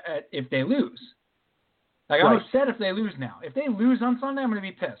upset if they lose. I'm upset if they lose now. If they lose on Sunday, I'm going to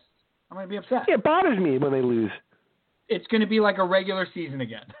be pissed. I'm going to be upset. Yeah, it bothers me when they lose. It's going to be like a regular season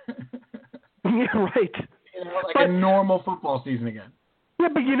again. Yeah, right. A normal football season again. Yeah,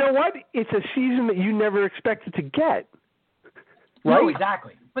 but you know what? It's a season that you never expected to get. Right? No,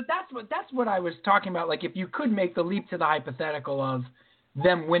 exactly. But that's what I was talking about. Like, if you could make the leap to the hypothetical of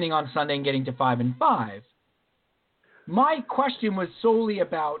them winning on Sunday and getting to 5-5, my question was solely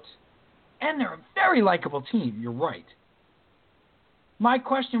about, and they're a very likable team. You're right. My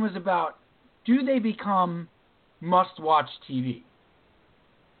question was about, do they become must-watch TV?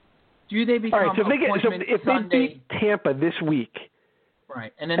 Do they become if Sunday? They beat Tampa this week,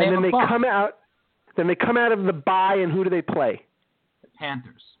 right, and then they come out, of the bye, and who do they play? The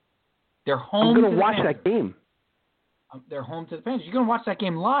Panthers. They're home. I'm going to watch that game. They're home to the Panthers. You're going to watch that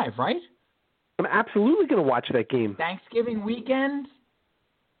game live, right? I'm absolutely going to watch that game. Thanksgiving weekend.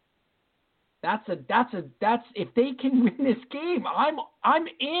 That's if they can win this game, I'm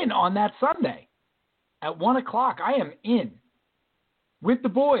in on that Sunday at 1:00. I am in. With the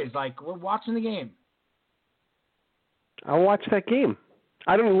boys, we're watching the game. I'll watch that game.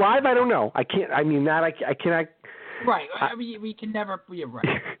 I don't know. I can't. I mean that I cannot. Right. We can never. You're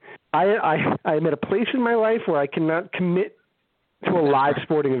right. I'm at a place in my life where I cannot commit to a live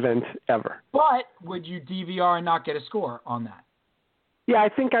sporting event ever. But would you DVR and not get a score on that? Yeah, I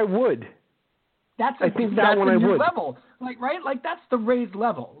think I would. That's a new level. That's the raised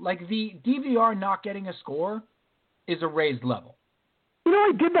level. The DVR not getting a score is a raised level. You know,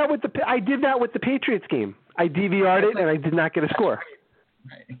 I did that with the Patriots game. I DVR'd it and I did not get a score.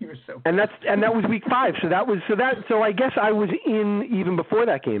 Right. You were so. And that was week 5. So I guess I was in even before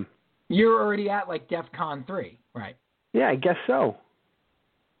that game. You're already at DEFCON 3, right? Yeah, I guess so.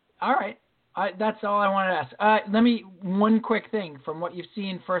 All right. That's all I wanted to ask. One quick thing from what you've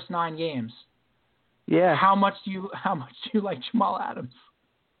seen first 9 games. Yeah. How much do you like Jamal Adams?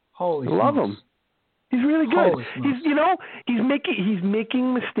 Holy smokes. Love him. He's really good. Holy smokes. He's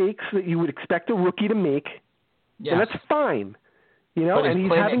making mistakes that you would expect a rookie to make. Yes. And that's fine. But and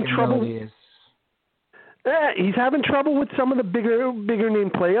he's having trouble. He's having trouble with some of the bigger name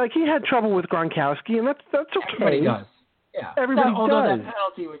play. Like he had trouble with Gronkowski, and that's okay. Everybody does. Yeah. Everybody does. Although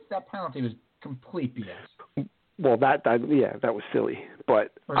that penalty was complete BS. Well, that was silly.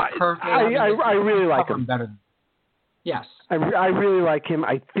 But I really like him. Better. Yes. I really like him.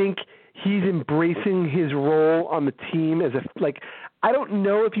 I think he's embracing his role on the team as I don't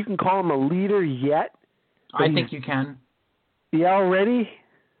know if you can call him a leader yet. I think you can. Yeah, already?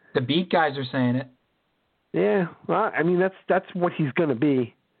 The beat guys are saying it. Yeah, well, I mean that's what he's going to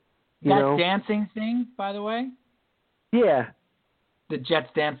be. That dancing thing, by the way. Yeah. The Jets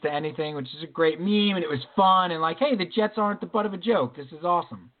dance to anything, which is a great meme, and it was fun. And hey, the Jets aren't the butt of a joke. This is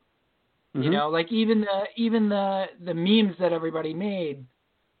awesome. Mm-hmm. Even the memes that everybody made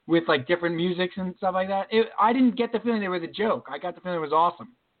with different musics and stuff like that. I didn't get the feeling they were the joke. I got the feeling it was awesome.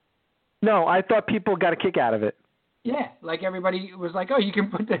 No, I thought people got a kick out of it. Yeah, everybody was like, "Oh, you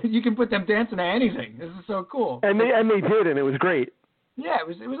can put them dancing to anything. This is so cool." And they did, and it was great. Yeah, it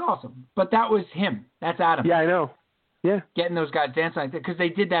was awesome. But that was him. That's Adam. Yeah, I know. Yeah, getting those guys dancing like that because they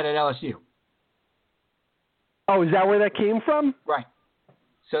did that at LSU. Oh, is that where that came from? Right.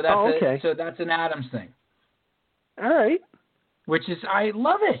 So that's okay. So that's an Adams thing. All right. Which is, I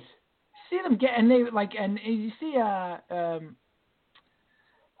love it. See them get, and they and you see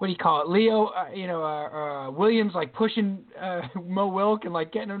what do you call it? Leo, Williams pushing Mo Wilk and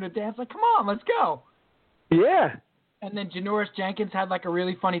Mm-hmm. getting him to dance. Come on, let's go. Yeah. And then Janoris Jenkins had a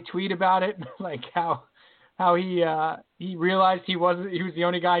really funny tweet about it, how he realized he was the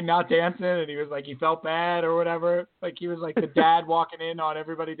only guy not dancing, and he was he felt bad or whatever. He was the dad walking in on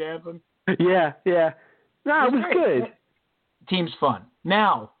everybody dancing. Yeah. No, it was good. Team's fun.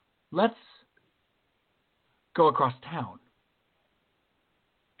 Now let's go across town.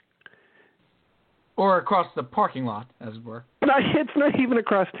 Or across the parking lot, as it were. It's not even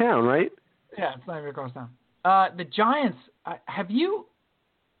across town, right? Yeah, it's not even across town. The Giants,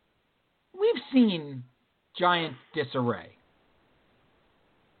 we've seen Giant disarray.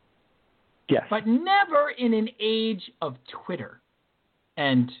 Yes. But never in an age of Twitter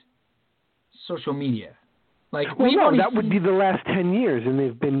and social media. That would be the last 10 years, and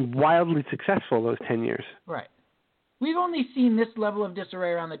they've been wildly successful those 10 years. Right. We've only seen this level of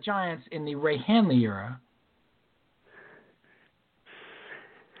disarray around the Giants in the Ray Hanley era.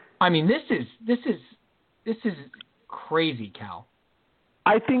 I mean, this is crazy, Cal.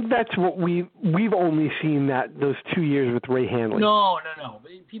 I think that's what we've only seen those 2 years with Ray Hanley. No.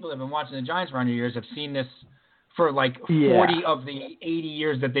 People that have been watching the Giants for 100 years have seen this for 40 of the 80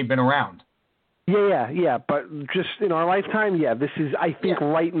 years that they've been around. Yeah. But just in our lifetime, this is, I think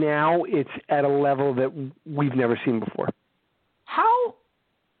right now it's at a level that we've never seen before. How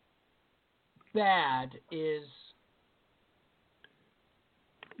bad is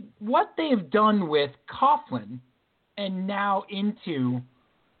what they've done with Coughlin and now into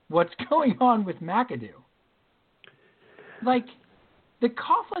what's going on with McAdoo? The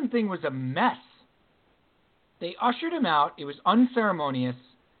Coughlin thing was a mess. They ushered him out. It was unceremonious.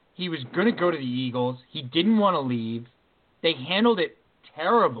 He was going to go to the Eagles. He didn't want to leave. They handled it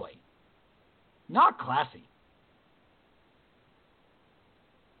terribly. Not classy.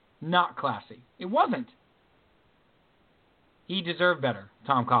 Not classy. It wasn't. He deserved better,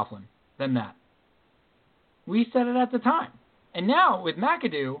 Tom Coughlin, than that. We said it at the time. And now, with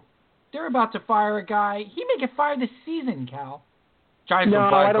McAdoo, they're about to fire a guy. He may get fired this season, Cal. Giants don't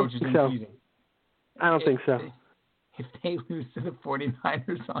fire coaches in the season. I don't think so. If they lose to the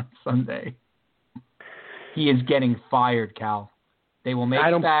 49ers on Sunday, he is getting fired, Cal. They will make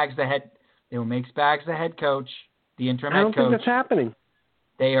Spags the head. They will make Spags the head coach, the interim head coach. I don't think that's happening.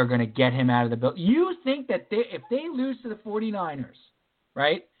 They are going to get him out of the building. You think that if they lose to the 49ers,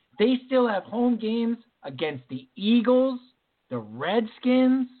 right, they still have home games against the Eagles, the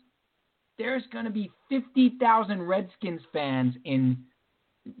Redskins. There's going to be 50,000 Redskins fans in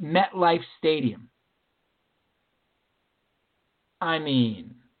MetLife Stadium. I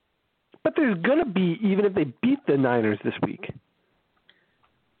mean. But there's going to be, even if they beat the Niners this week.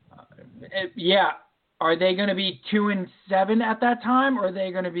 Yeah. Are they going to be 2-7 at that time, or are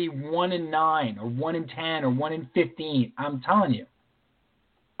they going to be 1-9 or 1-10 or 1-15? I'm telling you.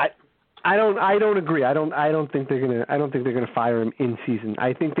 I don't agree. I don't think they're gonna fire him in season.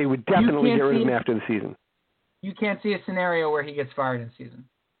 I think they would definitely get rid of him after the season. You can't see a scenario where he gets fired in season.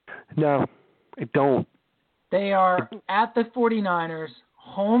 No. I don't. They are at the 49ers,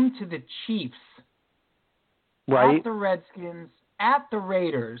 home to the Chiefs, Right? at the Redskins, at the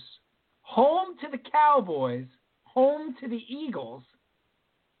Raiders, home to the Cowboys, home to the Eagles,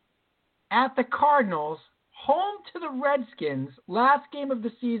 at the Cardinals, home to the Redskins, last game of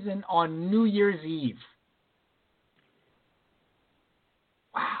the season on New Year's Eve.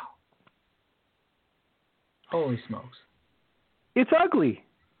 Wow. Holy smokes. It's ugly.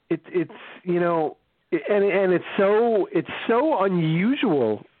 It's you know, and it's so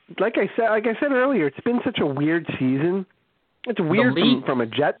unusual. Like I said earlier, it's been such a weird season. It's weird from a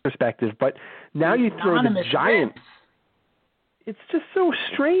Jet perspective, but now you throw the Giants. It's just so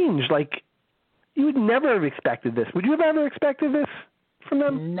strange. Like, you would never have expected this. Would you have ever expected this from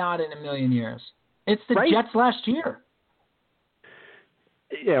them? Not in a million years. It's the Right? Jets last year.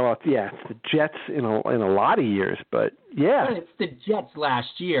 Yeah, well, yeah, it's the Jets in a lot of years, but yeah. But it's the Jets last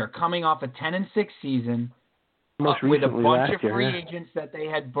year, coming off a 10-6 season, Most with a recently bunch last of year, free yeah. agents that they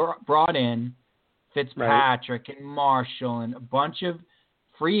had brought in, Fitzpatrick and Marshall, and a bunch of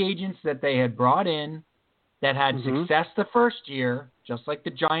free agents that they had brought in that had success the first year, just like the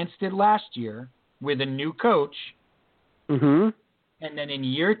Giants did last year, with a new coach. Mm-hmm. And then in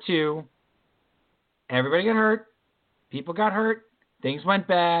year two, everybody got hurt. People got hurt. Things went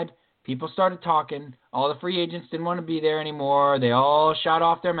bad. People started talking. All the free agents didn't want to be there anymore. They all shot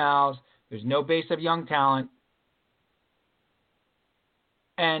off their mouths. There's no base of young talent.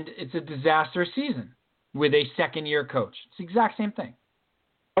 And it's a disastrous season with a second-year coach. It's the exact same thing.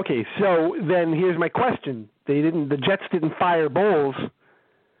 Okay, so then here's my question. The Jets didn't fire Bowles,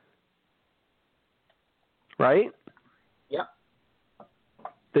 right? Yep.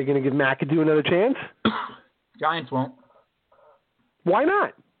 They're going to give McAdoo another chance? Giants won't. Why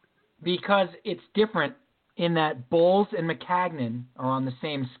not? Because it's different in that Bowles and McCagnon are on the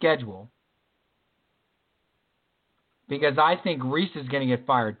same schedule. Because I think Reese is going to get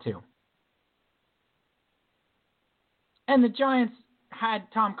fired too. And the Giants had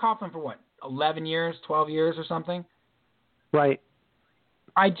Tom Coughlin for what, 11 years, 12 years or something? Right.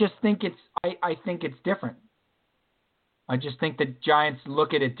 I just think I think it's different. I just think the Giants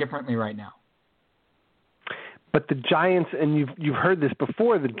look at it differently right now. But the Giants, and you've heard this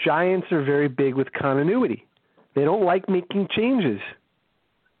before, the Giants are very big with continuity. They don't like making changes.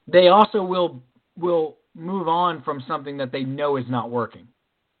 They also will move on from something that they know is not working.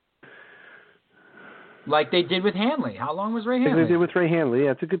 Like they did with Hanley. How long was Ray Hanley? Like they did with Ray Hanley.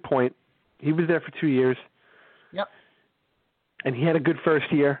 Yeah, it's a good point. He was there for 2 years. Yep. And he had a good first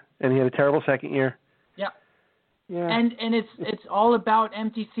year, and he had a terrible second year. Yep. Yeah. And it's all about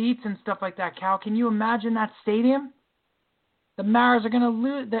empty seats and stuff like that, Cal. Can you imagine that stadium? The Maras are going to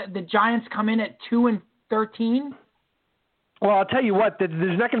lose. The Giants come in at 2-13. Well, I'll tell you what,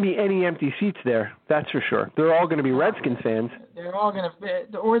 there's not going to be any empty seats there. That's for sure. They're all going to be Redskins fans. They're all going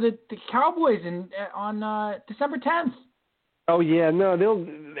to, or the Cowboys on December 10th. Oh yeah, no,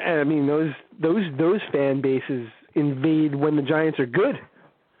 those fan bases invade when the Giants are good.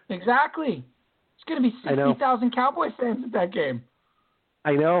 Exactly. It's going to be 60,000 Cowboys fans at that game.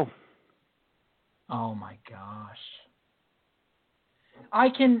 I know. Oh my gosh.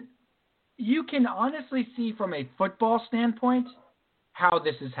 You can honestly see from a football standpoint how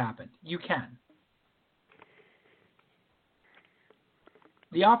this has happened. You can.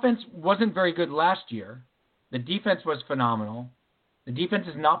 The offense wasn't very good last year. The defense was phenomenal. The defense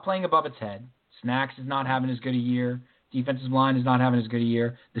is not playing above its head. Snacks is not having as good a year. Defensive line is not having as good a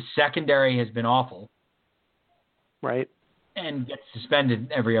year. The secondary has been awful. Right. And gets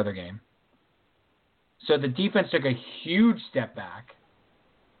suspended every other game. So the defense took a huge step back.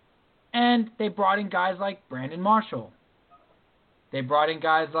 And they brought in guys like Brandon Marshall. They brought in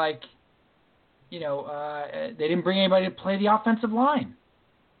guys like, they didn't bring anybody to play the offensive line.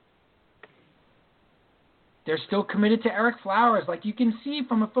 They're still committed to Eric Flowers. Like you can see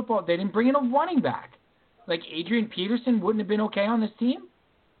from a football, they didn't bring in a running back. Like Adrian Peterson wouldn't have been okay on this team.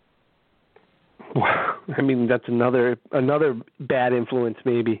 Well, I mean, that's another bad influence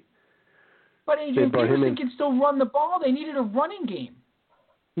maybe. But Adrian Peterson can still run the ball. They needed a running game.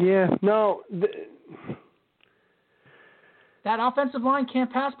 Yeah, no. That offensive line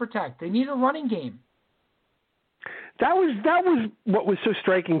can't pass protect. They need a running game. That was what was so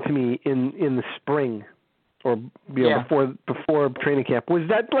striking to me in the spring, or before training camp, was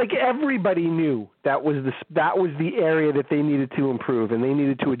that like everybody knew that was the area that they needed to improve and they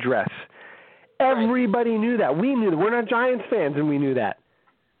needed to address. Everybody knew that. We knew that. We're not Giants fans, and we knew that.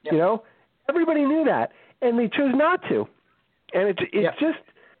 Yep. Everybody knew that, and they chose not to. And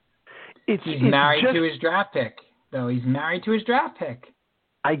he's married to his draft pick, though. He's married to his draft pick.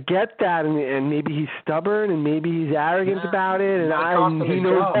 I get that, and maybe he's stubborn, and maybe he's arrogant about it, and he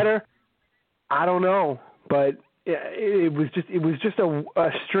knows better. I don't know, but it was just a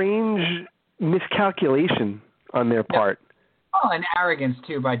strange miscalculation on their part. Oh, and arrogance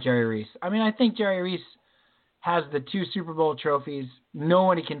too by Jerry Reese. I mean, I think Jerry Reese has the 2 Super Bowl trophies.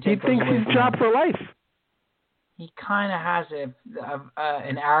 Nobody can take those away from him. He thinks his job for life. He kind of has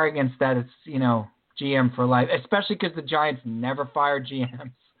an arrogance that it's, GM for life, especially because the Giants never fired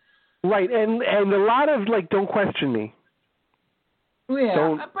GMs. Right, and a lot of, don't question me.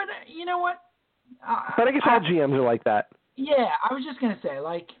 Yeah, but you know what? But I guess all GMs are like that. Yeah, I was just going to say,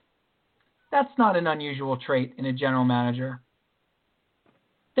 that's not an unusual trait in a general manager.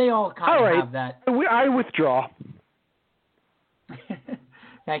 They all kind of have that. I withdraw.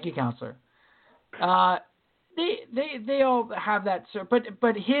 Thank you, counselor. They all have that,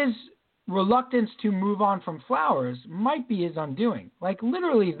 but his reluctance to move on from Flowers might be his undoing.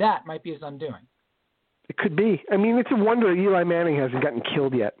 Literally, that might be his undoing. It could be. I mean, it's a wonder Eli Manning hasn't gotten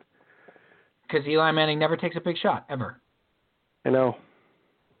killed yet. Because Eli Manning never takes a big shot ever. I know.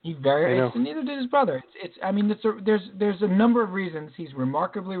 Neither did his brother. There's a number of reasons he's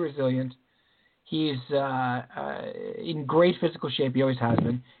remarkably resilient. He's in great physical shape. He always has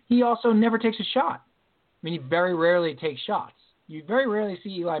been. He also never takes a shot. I mean, he very rarely takes shots. You very rarely see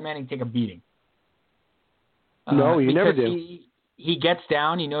Eli Manning take a beating. No, you never do. He gets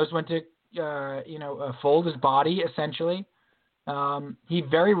down. He knows when to, fold his body. Essentially, he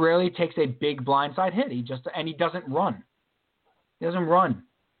very rarely takes a big blindside hit. He doesn't run. He doesn't run.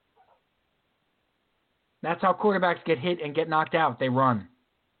 That's how quarterbacks get hit and get knocked out. They run.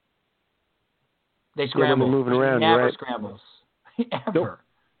 They scramble. They're moving around. He never right? scrambles. Nope. Ever.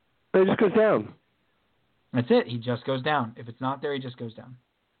 He just goes down. That's it. He just goes down. If it's not there, he just goes down.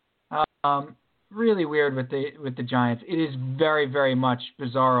 Really weird with the Giants. It is very, very much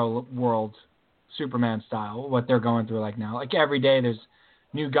bizarro world, Superman style, what they're going through now. Every day there's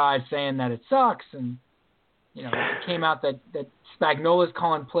new guys saying that it sucks, and it came out that Spagnola's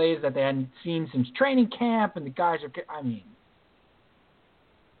calling plays that they hadn't seen since training camp, and the guys are. I mean,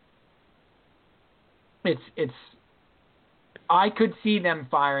 it's. I could see them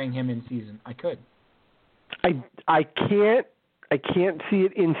firing him in season. I could. I can't see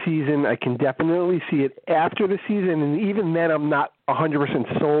it in season. I can definitely see it after the season, and even then I'm not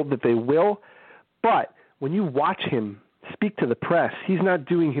 100% sold that they will. But when you watch him speak to the press, he's not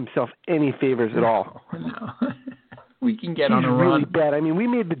doing himself any favors at all. No. We can get on a run. He's really bad. I mean, we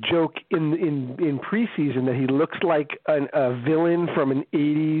made the joke in preseason that he looks like a villain from an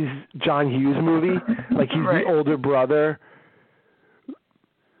 80s John Hughes movie, like he's the older brother.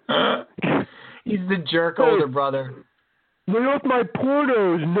 He's the jerk older brother. Lay off my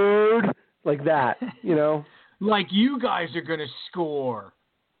pornos, nerd. Like that, Like you guys are going to score.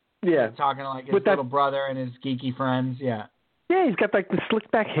 Yeah. Talking like his little brother and his geeky friends, yeah. Yeah, he's got the slick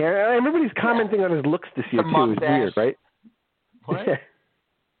back hair. Everybody's commenting on his looks this year, too. It's weird, right? What? Yeah.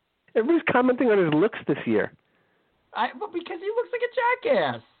 Everybody's commenting on his looks this year. But because he looks like a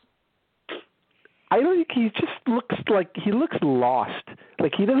jackass. I don't think he just looks lost.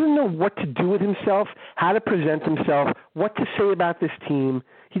 Like he doesn't know what to do with himself, how to present himself, what to say about this team.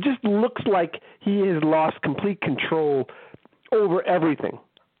 He just looks like he has lost complete control over everything.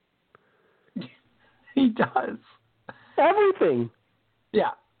 He does. Everything.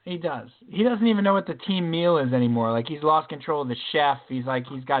 Yeah, he does. He doesn't even know what the team meal is anymore. He's lost control of the chef. He's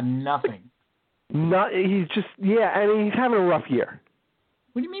got nothing. He's just, and he's having a rough year.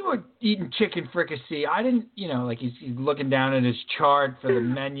 What do you mean we're eating chicken fricassee? I didn't, he's looking down at his chart for the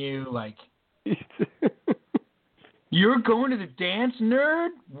menu, you're going to the dance, nerd?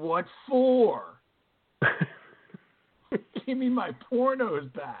 What for? Give me my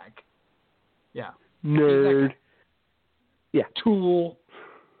pornos back. Yeah. Nerd. Yeah. Tool.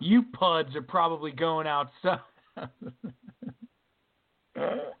 You puds are probably going outside.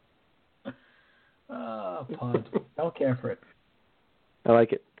 Pud. Don't care for it. I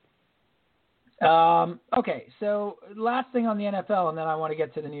like it. Okay, so last thing on the NFL, and then I want to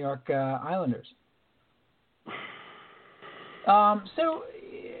get to the New York Islanders. So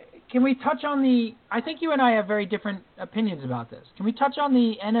can we touch on I think you and I have very different opinions about this. Can we touch on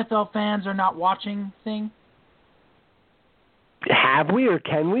the NFL fans are not watching thing? Have we or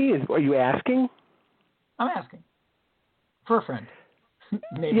can we? Are you asking? I'm asking. For a friend.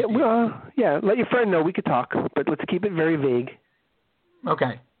 Maybe. Yeah, let your friend know we could talk, but let's keep it very vague.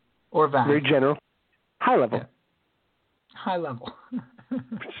 Okay. Or vague. Very general. High level. Yeah. High level.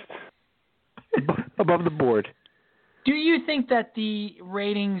 Above the board. Do you think that the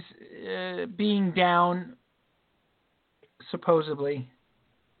ratings being down, supposedly,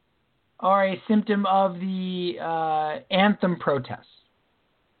 are a symptom of the anthem protests?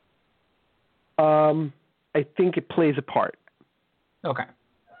 I think it plays a part. Okay.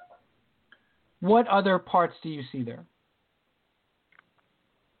 What other parts do you see there?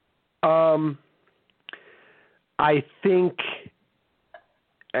 I think,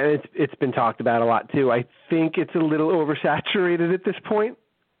 and it's been talked about a lot too, I think it's a little oversaturated at this point.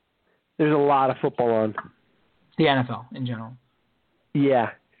 There's a lot of football on. The NFL in general. Yeah,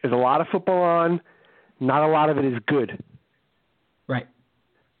 there's a lot of football on. Not a lot of it is good. Right.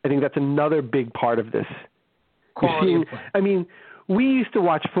 I think that's another big part of this. Quality of play. I mean, we used to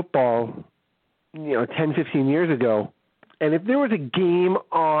watch football, 10, 15 years ago, and if there was a game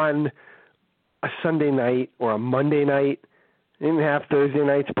on a Sunday night or a Monday night, they didn't have Thursday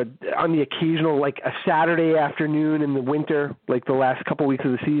nights, but on the occasional, like a Saturday afternoon in the winter, like the last couple weeks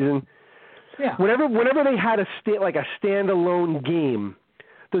of the season, yeah. Whenever they had a standalone game,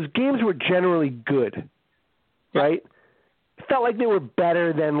 those games were generally good, right? It felt like they were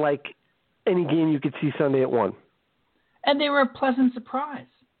better than like any game you could see Sunday at 1. And they were a pleasant surprise.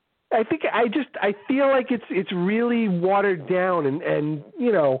 I feel like it's really watered down, and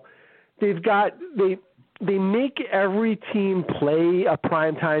they make every team play a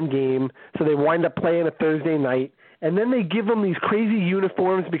primetime game, so they wind up playing a Thursday night. And then they give them these crazy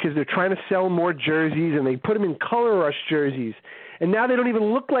uniforms because they're trying to sell more jerseys, and they put them in color rush jerseys. And now they don't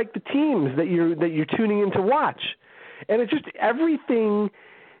even look like the teams that you're tuning in to watch. And it's just everything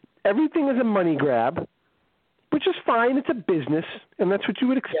is a money grab, which is fine. It's a business, and that's what you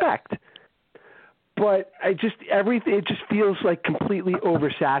would expect. Yeah. But it just feels like completely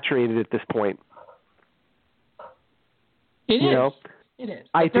oversaturated at this point. It is. It is.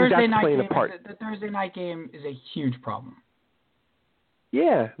 I think that's playing a part. The Thursday night game is a huge problem.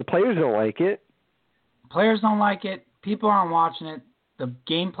 Yeah, the players don't like it. Players don't like it. People aren't watching it. The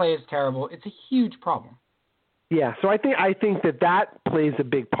gameplay is terrible. It's a huge problem. Yeah, so I think that plays a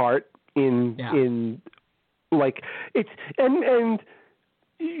big part in like it's and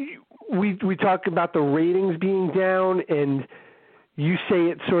we talk about the ratings being down, and you say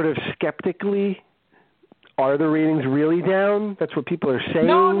it sort of skeptically. Are the ratings really down? That's what people are saying.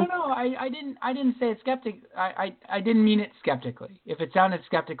 No. I didn't say it skeptic. I didn't mean it skeptically. If it sounded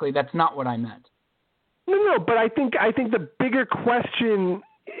skeptically, that's not what I meant. No. But I think the bigger question,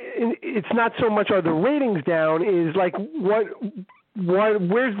 it's not so much are the ratings down, is like where's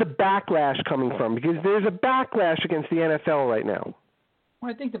the backlash coming from? Because there's a backlash against the NFL right now. Well,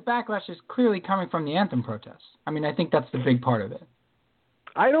 I think the backlash is clearly coming from the anthem protests. I mean, I think that's the big part of it.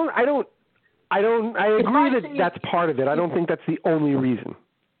 I agree that's part of it. I don't think that's the only reason.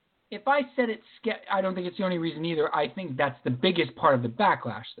 If I said I don't think it's the only reason either. I think that's the biggest part of the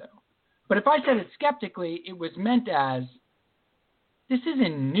backlash, though. But if I said it skeptically, it was meant as, this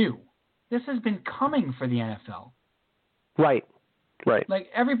isn't new. This has been coming for the NFL. Right. Like,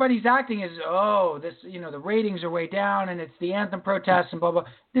 everybody's acting as, the ratings are way down, and it's the anthem protests and blah, blah.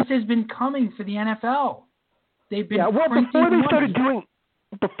 This has been coming for the NFL. They've been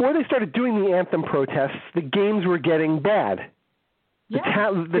before they started doing the anthem protests, the games were getting bad. The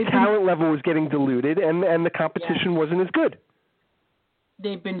talent level was getting diluted, and the competition wasn't as good.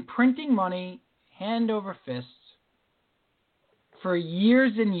 They've been printing money hand over fist for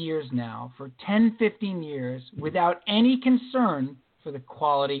years and years now, for 10, 15 years, without any concern for the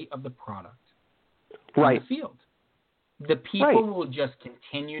quality of the product on the field. The people will just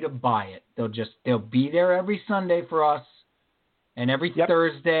continue to buy it. They'll be there every Sunday for us, and every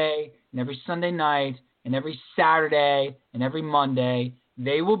Thursday, and every Sunday night, and every Saturday, and every Monday.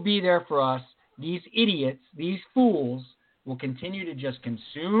 They will be there for us. These idiots, these fools, will continue to just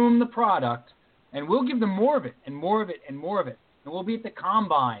consume the product, and we'll give them more of it, and more of it, and more of it. And we'll be at the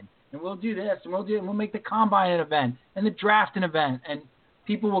combine, and we'll do this, and we'll make the combine an event, and the draft an event, and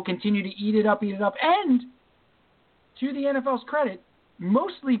people will continue to eat it up. And to the NFL's credit,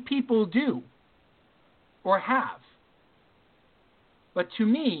 mostly people do, or have. But to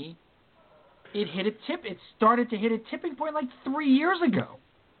me, it started to hit a tipping point like 3 years ago.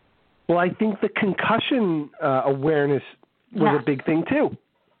 Well, I think the concussion awareness was a big thing too.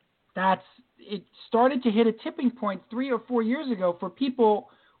 It started to hit a tipping point 3 or 4 years ago for people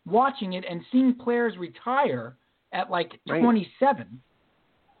watching it and seeing players retire at like 27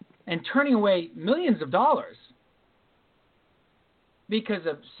 and turning away millions of dollars because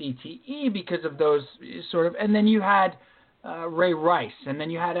of CTE, because of those sort of, and then you had Ray Rice, and then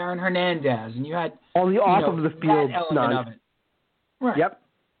you had Aaron Hernandez, and you had all the off of the field element of it. Right. Yep.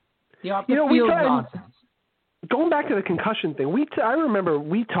 The off the field nonsense. Going back to the concussion thing, I remember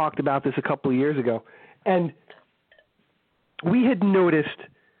we talked about this a couple of years ago, and we had noticed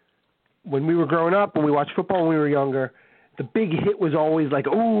when we were growing up, when we watched football when we were younger, the big hit was always like,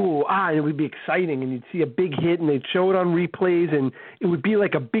 and it would be exciting, and you'd see a big hit, and they'd show it on replays, and it would be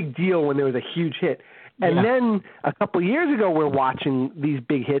like a big deal when there was a huge hit. And then a couple of years ago, we're watching these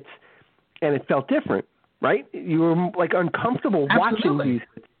big hits, and it felt different, right? You were like uncomfortable watching these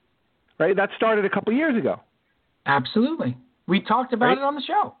hits, right? That started a couple of years ago. Absolutely. We talked about it on the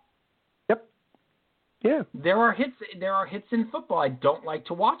show. Yep. Yeah. There are hits in football I don't like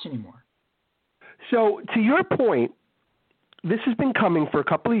to watch anymore. So to your point, this has been coming for a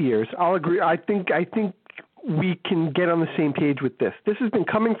couple of years. I'll agree. I think we can get on the same page with this. This has been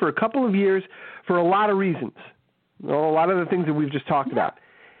coming for a couple of years for a lot of reasons. A lot of the things that we've just talked about.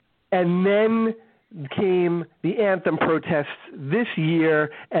 And then came the anthem protests this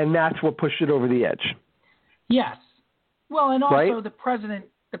year, and that's what pushed it over the edge. Yes. Well, and also the president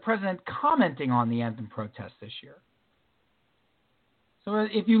commenting on the anthem protest this year. So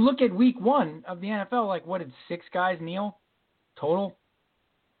if you look at week 1 of the NFL, like what did 6 guys kneel total?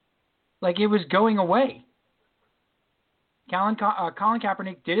 Like it was going away. Colin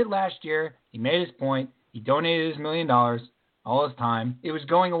Kaepernick did it last year. He made his point. He donated his $1 million, all his time. It was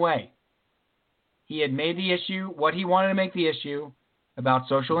going away. He had made the issue what he wanted to make the issue about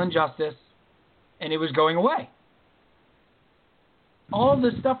social injustice, and it was going away. All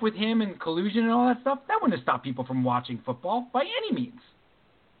the stuff with him and collusion and all that stuff, that wouldn't have stopped people from watching football by any means.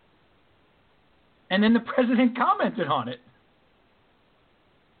 And then the president commented on it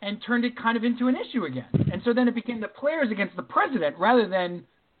and turned it kind of into an issue again. And so then it became the players against the president rather than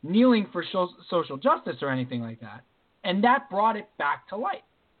kneeling for social justice or anything like that. And that brought it back to light.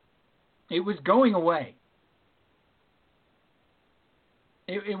 It was going away.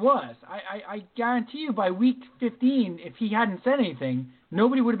 It was. I guarantee you by week 15, if he hadn't said anything,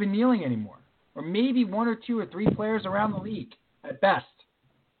 nobody would have been kneeling anymore. Or maybe 1 or 2 or 3 players around the league at best.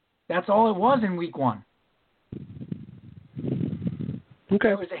 That's all it was in week 1. Okay.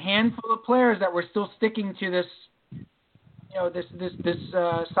 There was a handful of players that were still sticking to this, this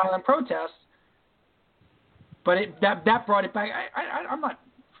silent protest. But that brought it back. I'm not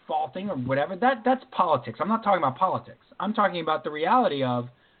faulting or whatever. That's politics. I'm not talking about politics. I'm talking about the reality of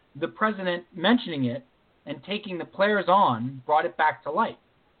the president mentioning it and taking the players on brought it back to light.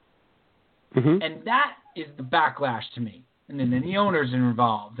 Mm-hmm. And that is the backlash to me. And then the owners are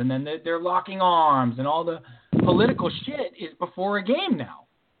involved, and then they're locking arms, and all the political shit is before a game now.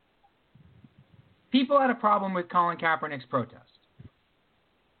 People had a problem with Colin Kaepernick's protest,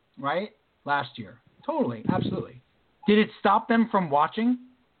 right? Last year. Totally, absolutely. Did it stop them from watching?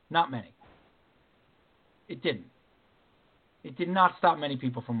 Not many. It didn't. It did not stop many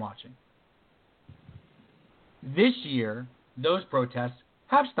people from watching. This year, those protests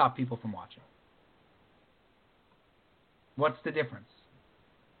have stopped people from watching. What's the difference?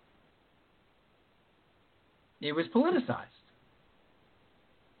 It was politicized.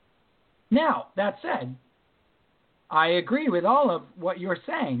 Now, that said, I agree with all of what you're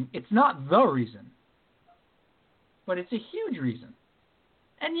saying. It's not the reason, but it's a huge reason.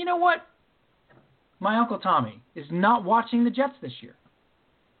 And you know what? My Uncle Tommy is not watching the Jets this year.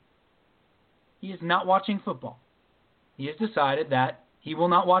 He is not watching football. He has decided that he will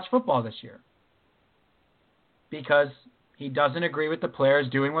not watch football this year because he doesn't agree with the players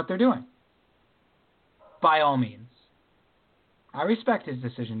doing what they're doing. By all means. I respect his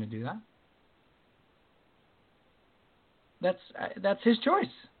decision to do that. That's his choice.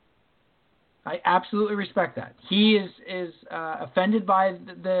 I absolutely respect that. He is offended by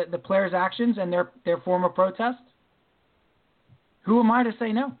the players' actions and their form of protest. Who am I to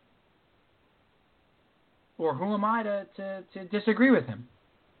say no? Or who am I to disagree with him?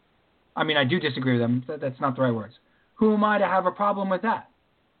 I mean, I do disagree with him. That's not the right words. Who am I to have a problem with that?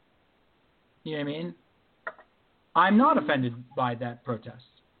 You know what I mean? I'm not offended by that protest.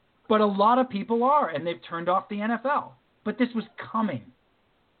 But a lot of people are, and they've turned off the NFL. But this was coming.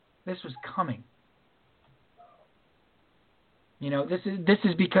 This was coming. You know, this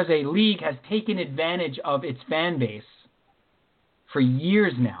is because a league has taken advantage of its fan base for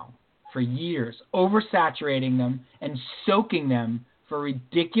years now. For years. Oversaturating them and soaking them for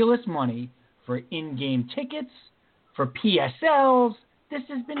ridiculous money for in-game tickets, for PSLs. This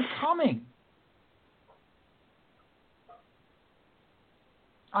has been coming.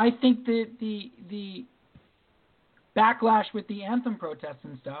 I think that the backlash with the anthem protests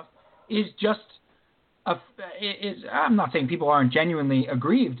and stuff is just I'm not saying people aren't genuinely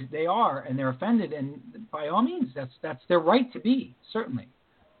aggrieved. They are, and they're offended, and by all means, that's their right to be, certainly.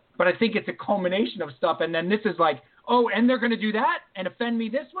 But I think it's a culmination of stuff, and then this is like, oh, and they're going to do that and offend me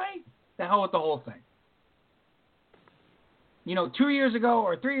this way? The hell with the whole thing. 2 years ago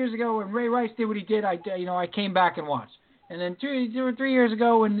or 3 years ago when Ray Rice did what he did, I came back and watched. And then 2 or 3 years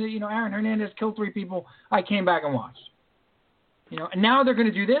ago when, Aaron Hernandez killed 3 people, I came back and watched. And now they're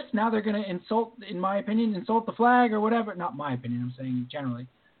going to do this. Now they're going to insult the flag or whatever. Not my opinion, I'm saying generally.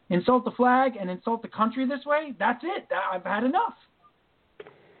 Insult the flag and insult the country this way. That's it. I've had enough.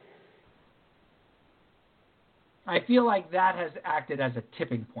 I feel like that has acted as a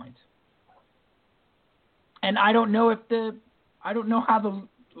tipping point. And I don't know how the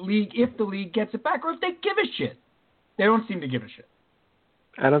league gets it back or if they give a shit. They don't seem to give a shit.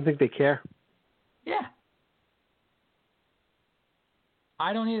 I don't think they care. Yeah.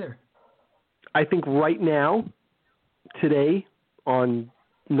 I don't either. I think right now, today, on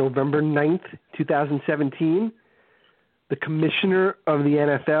November 9th, 2017, the commissioner of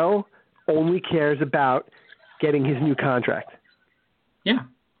the NFL only cares about getting his new contract. Yeah.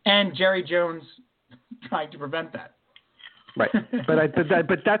 And Jerry Jones trying to prevent that. Right.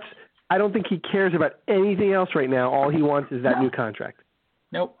 But that's, I don't think he cares about anything else right now. All he wants is that new contract.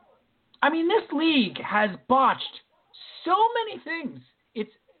 Nope. I mean, this league has botched so many things.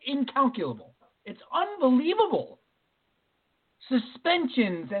 It's incalculable. It's unbelievable.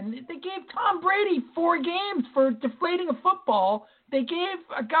 Suspensions, and they gave Tom Brady 4 games for deflating a football. They gave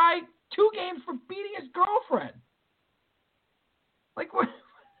a guy 2 games for beating his girlfriend. Like, what?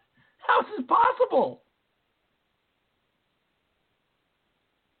 How is this possible?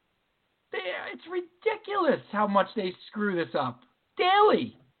 It's ridiculous how much they screw this up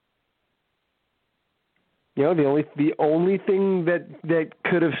daily. The only thing that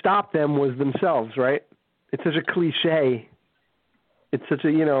could have stopped them was themselves, right? It's such a cliche. It's such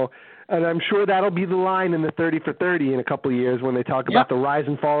a, and I'm sure that'll be the line in the 30 for 30 in a couple of years when they talk about the rise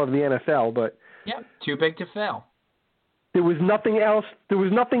and fall of the NFL. But too big to fail. There was nothing else. There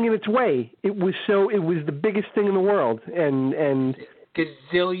was nothing in its way. It was the biggest thing in the world, and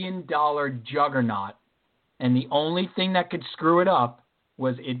gazillion-dollar juggernaut, and the only thing that could screw it up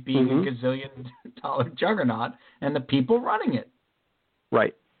was it being a gazillion-dollar juggernaut and the people running it.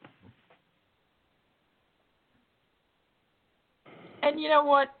 Right. And you know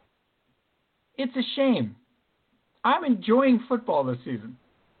what? It's a shame. I'm enjoying football this season.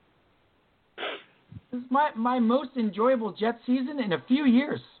 This is my most enjoyable Jet season in a few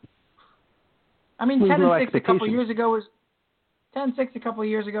years. I mean, 10-6 a couple of years ago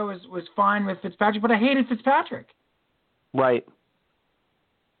was fine with Fitzpatrick, but I hated Fitzpatrick. Right.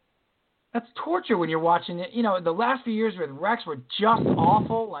 That's torture when you're watching it. The last few years with Rex were just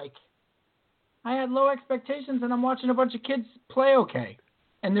awful. Like, I had low expectations, and I'm watching a bunch of kids play okay.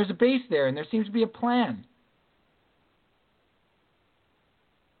 And there's a base there, and there seems to be a plan.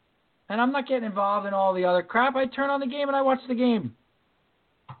 And I'm not getting involved in all the other crap. I turn on the game, and I watch the game.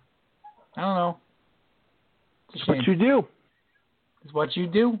 I don't know. It's what you do. It's what you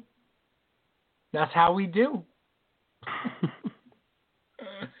do. That's how we do.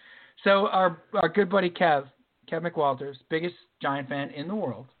 So our good buddy Kev McWalters, biggest Giant fan in the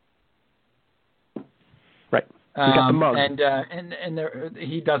world. Right. He got the mug. And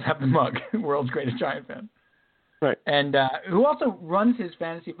he does have the mug, world's greatest Giant fan. Right. And who also runs his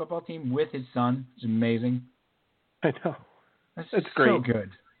fantasy football team with his son. It's amazing. I know. That's great. So good.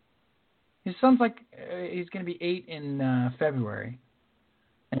 His son's he's going to be 8 in February.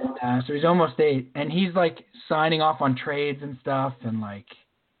 And so he's almost 8. And he's signing off on trades and stuff. And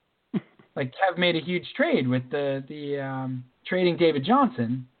Kev made a huge trade with the trading David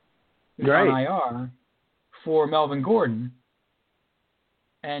Johnson, who's on IR, for Melvin Gordon.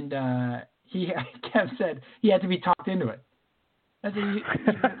 And Kev said he had to be talked into it. I said,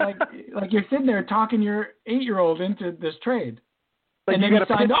 you're sitting there talking your 8-year-old into this trade, and then he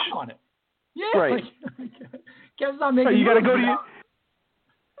signed off on it. Yeah, right. Kev's not making. You got to go to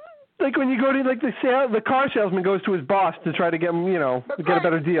when you go to the car salesman goes to his boss to try to get him, get a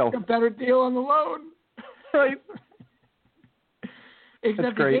better deal. A better deal on the loan. Right.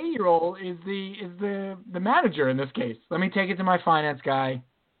 Except the 8-year-old is the manager in this case. Let me take it to my finance guy.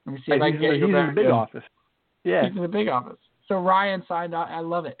 Let me see if I can get you a better deal. He's in the big office. Yeah. He's in the big office. So Ryan signed on. I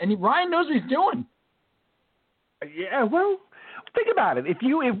love it. And Ryan knows what he's doing. Yeah, well, think about it. If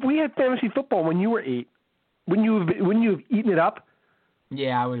we had fantasy football when you were 8, wouldn't you have eaten it up?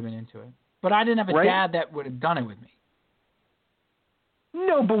 Yeah, I would have been into it. But I didn't have a dad that would have done it with me.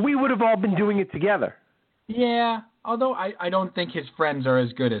 No, but we would have all been doing it together. Yeah, although I don't think his friends are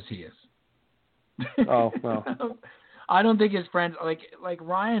as good as he is. Oh, well. I don't think his friends,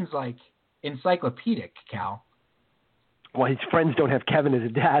 Ryan's encyclopedic, Cal. Well, his friends don't have Kevin as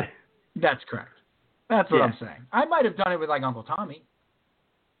a dad. That's correct. That's what I'm saying. I might have done it with Uncle Tommy.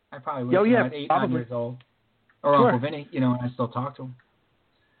 I probably would have been 8, 9 years old. Or Sure. Uncle Vinny, and I still talk to him.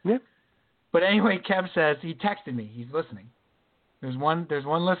 Yeah. But anyway, Kev says he texted me. He's listening. There's one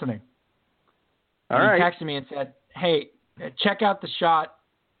listening. All and right. He texted me and said, "Hey, check out the shot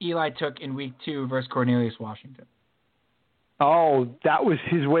Eli took in Week 2 versus Cornelius Washington." Oh, that was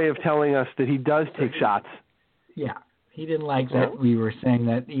his way of telling us that he does take shots. Yeah, he didn't like that we were saying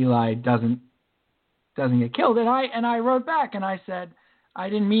that Eli doesn't get killed, and I wrote back and I said, I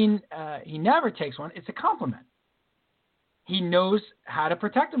didn't mean he never takes one. It's a compliment. He knows how to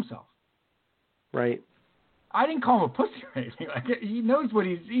protect himself. Right. I didn't call him a pussy or anything. Like, he knows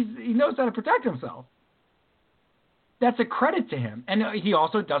he knows how to protect himself. That's a credit to him, and he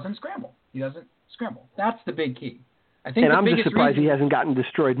also doesn't scramble. He doesn't scramble. That's the big key. I think. And the I'm just biggest surprised reason, he hasn't gotten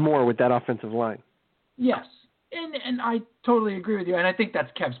destroyed more with that offensive line. Yes, and I totally agree with you, and I think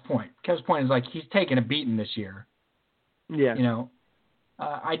that's Kev's point. Kev's point is like he's taken a beating this year. Yeah.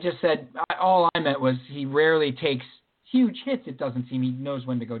 I just said all I meant was he rarely takes huge hits. It doesn't seem he knows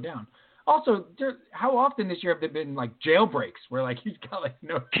when to go down. Also, how often this year have there been like jailbreaks where like he's got like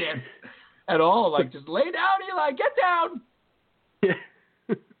no chance at all? Like just lay down, Eli, get down. Yeah.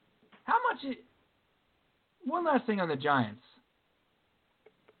 How much? One last thing on the Giants,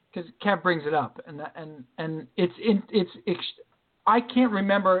 because Kev brings it up, and it's I can't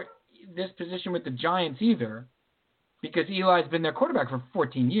remember this position with the Giants either, because Eli's been their quarterback for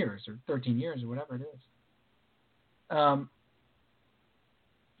 14 years or 13 years or whatever it is.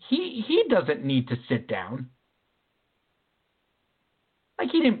 He doesn't need to sit down. Like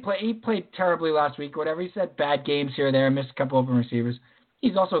he didn't play. He played terribly last week. Whatever he said, bad games here or there, missed a couple open receivers.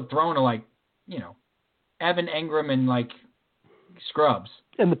 He's also thrown to Evan Engram and like scrubs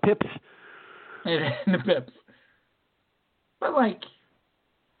And the Pips. and the Pips. But like,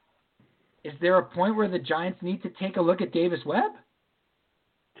 is there a point where the Giants need to take a look at Davis Webb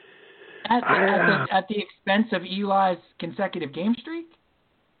at the expense of Eli's consecutive game streak?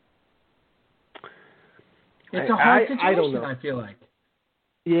 It's a hard situation. I don't know. I feel like.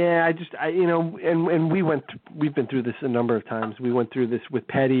 Yeah, and we've been through this a number of times. We went through this with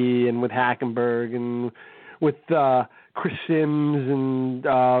Petty and with Hackenberg and with Chris Sims and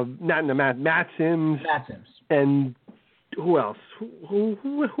Matt Sims. Matt Sims. And who else?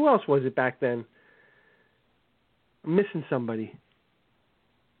 Who else was it back then? I'm missing somebody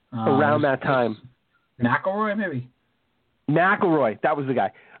around that time. McElroy, maybe. McElroy, that was the guy.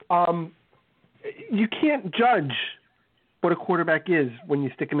 You can't judge what a quarterback is when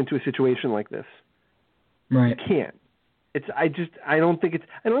you stick him into a situation like this. Right. You can't. I don't think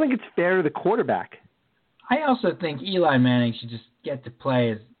it's fair to the quarterback. I also think Eli Manning should just get to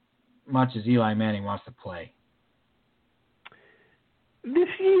play as much as Eli Manning wants to play. This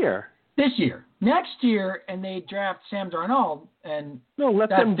year. Next year, and they draft Sam Darnold, and let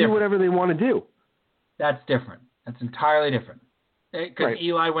them do whatever they want to do. That's different. That's entirely different. Because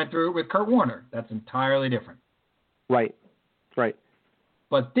Eli went through it with Kurt Warner. That's entirely different. Right.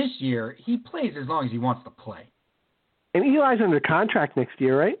 But this year, he plays as long as he wants to play. And Eli's under contract next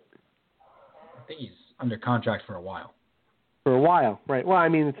year, right? I think he's under contract for a while. For a while, right. Well, I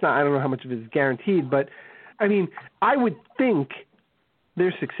mean, it's not. I don't know how much of it is guaranteed, but, I mean, I would think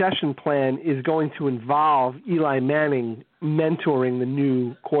their succession plan is going to involve Eli Manning mentoring the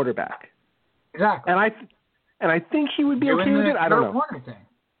new quarterback. Exactly. And I think he would be okay with it. I don't know. Warner thing.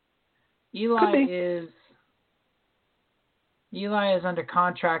 Eli is under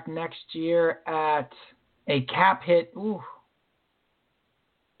contract next year at a cap hit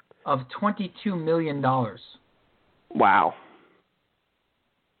of $22 million. Wow.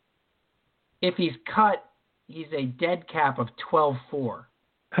 If he's cut, he's a dead cap of 12.4.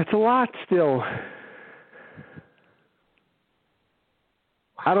 That's a lot still.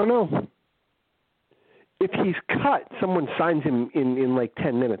 I don't know. If he's cut, someone signs him in like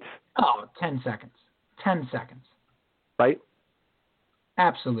 10 minutes. Oh, 10 seconds. 10 seconds. Right?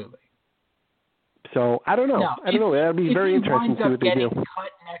 Absolutely. So, I don't know. Now, I don't know. That'll be very interesting to see what they do. If he winds up getting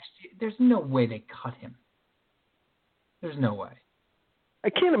cut next year, there's no way they cut him. There's no way. I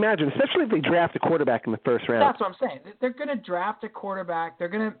can't imagine, especially if they draft a quarterback in the first round. That's what I'm saying. They're going to draft a quarterback. They're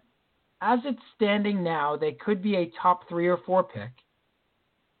going to, as it's standing now, they could be a top 3 or 4 pick.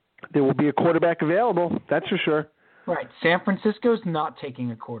 There will be a quarterback available, that's for sure. Right. San Francisco's not taking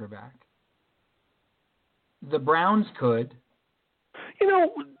a quarterback. The Browns could.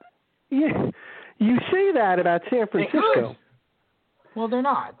 You say that about San Francisco. Well, they're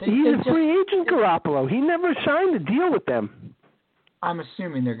not. He's a free agent, Garoppolo. He never signed a deal with them. I'm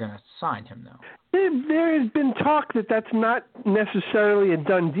assuming they're going to sign him, though. There has been talk that that's not necessarily a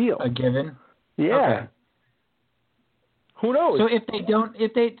done deal. A given? Yeah. Okay. Who knows? So if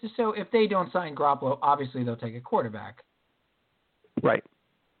they don't sign Garoppolo, obviously they'll take a quarterback. Right.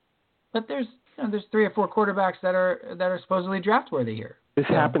 But there's 3 or 4 quarterbacks that are supposedly draft worthy here. This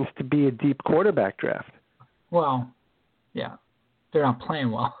happens to be a deep quarterback draft. Well, yeah, they're not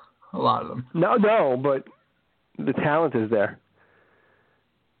playing well. A lot of them. No, but the talent is there.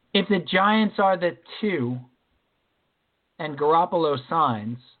 If the Giants are the 2 and Garoppolo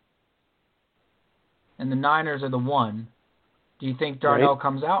signs and the Niners are the 1, do you think Darnell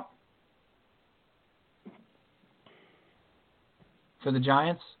comes out for the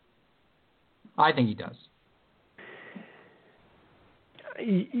Giants? I think he does.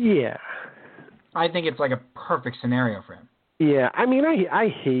 Yeah. I think it's like a perfect scenario for him. Yeah, I mean, I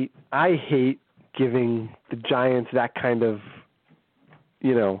hate giving the Giants that kind of,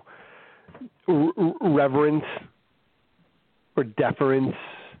 reverence or deference.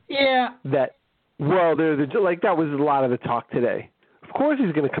 Yeah. That was a lot of the talk today. Of course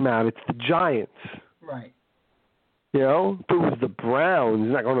he's going to come out. It's the Giants. Right. If it was the Browns,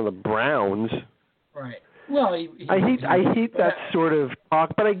 he's not going to the Browns. Right. Well, I hate that sort of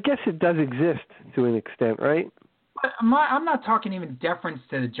talk, but I guess it does exist to an extent, right? But I'm not talking even deference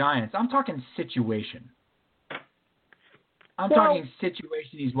to the Giants. I'm talking situation. I'm talking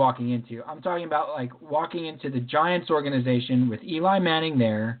situation he's walking into. I'm talking about like walking into the Giants organization with Eli Manning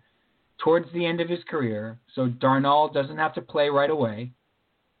there towards the end of his career, so Darnell doesn't have to play right away.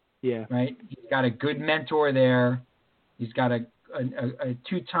 Yeah. Right? He's got a good mentor there. He's got a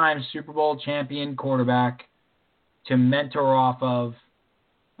 2-time Super Bowl champion quarterback to mentor off of.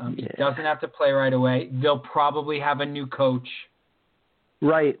 He doesn't have to play right away. They'll probably have a new coach.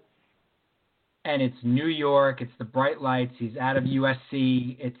 Right. And it's New York. It's the bright lights. He's out of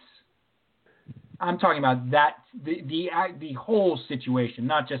USC. I'm talking about that the whole situation,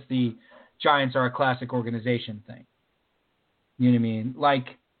 not just the Giants are a classic organization thing. You know what I mean?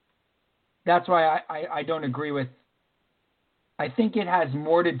 Like, that's why I don't agree with. I think it has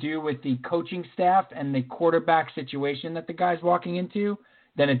more to do with the coaching staff and the quarterback situation that the guy's walking into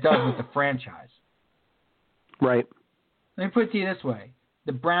than it does with the franchise. Right. Let me put it to you this way.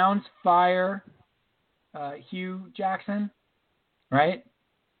 The Browns fire Hugh Jackson, right?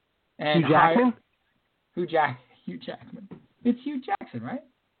 And Hugh Jackman? Hugh Jackman. It's Hugh Jackson, right?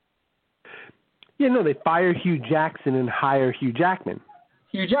 Yeah, no, they fire Hugh Jackson and hire Hugh Jackman.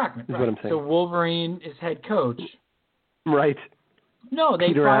 Hugh Jackman, is right. what I'm saying. So Wolverine is head coach. Right. No, they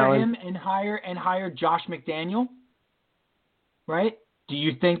Peter fire Allen. him and hire Josh McDaniel, right? Do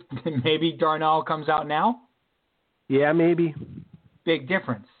you think maybe Darnell comes out now? Yeah, maybe. Big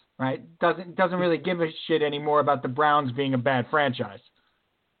difference, right? Doesn't really give a shit anymore about the Browns being a bad franchise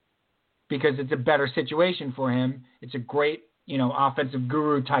because it's a better situation for him. It's a great, offensive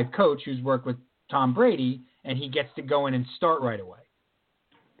guru type coach who's worked with Tom Brady, and he gets to go in and start right away.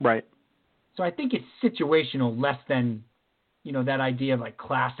 Right. So I think it's situational less than, that idea of like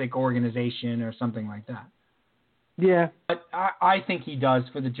classic organization or something like that. Yeah. But I think he does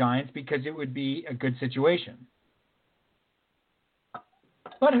for the Giants because it would be a good situation.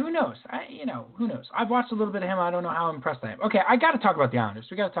 But who knows? Who knows? I've watched a little bit of him. I don't know how impressed I am. Okay, I got to talk about the Islanders.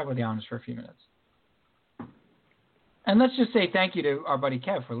 We got to talk about the Islanders for a few minutes. And let's just say thank you to our buddy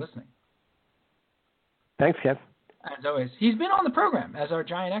Kev for listening. Thanks, Kev. As always, he's been on the program as our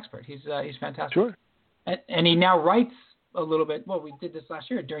Giant expert. He's fantastic. Sure. And he now writes a little bit. Well, we did this last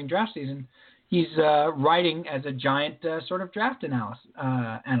year during draft season. He's writing as a Giant sort of draft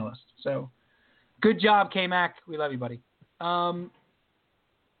analyst. So good job, K-Mac. We love you, buddy.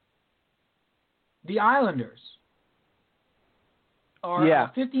 The Islanders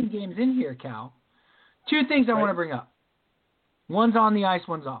are 15 games in here, Cal. 2 things I want to bring up. One's on the ice,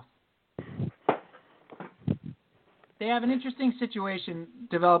 one's off. They have an interesting situation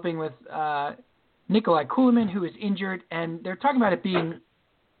developing with Nikolai Kulemin, who is injured, and they're talking about it being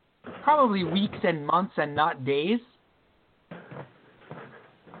probably weeks and months and not days.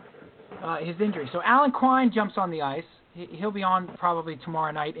 His injury. So Alan Quine jumps on the ice. He'll be on probably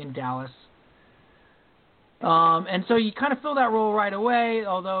tomorrow night in Dallas. And so you kind of fill that role right away,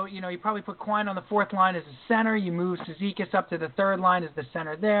 although, you probably put Quine on the 4th line as a center. You move Cizikas up to the 3rd line as the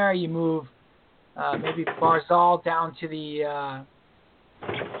center there. You move maybe Barzal down to the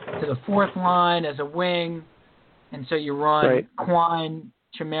 4th line as a wing. And so you run Quine,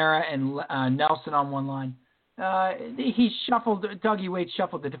 Chimera, and Nelson on one line. Dougie Wade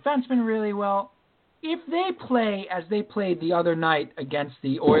shuffled the defensemen really well. If they play as they played the other night against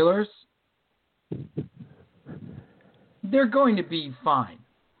the Oilers, they're going to be fine.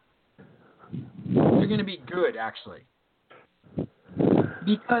 They're going to be good, actually,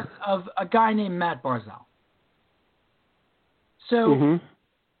 because of a guy named Matt Barzal. So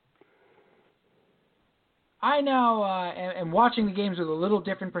I now am watching the games with a little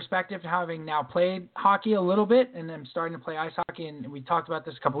different perspective, having now played hockey a little bit, and I'm starting to play ice hockey, and we talked about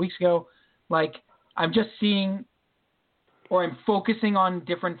this a couple weeks ago. Like, I'm just seeing, or I'm focusing on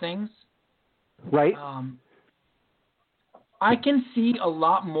different things. Right. I can see a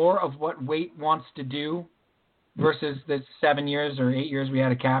lot more of what Waite wants to do versus the 7 years or 8 years we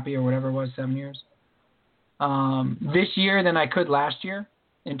had a Cappy or whatever it was, 7 years. This year than I could last year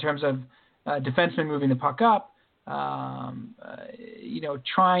in terms of defensemen moving the puck up, trying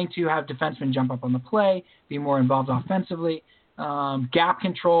to have defensemen jump up on the play, be more involved offensively, gap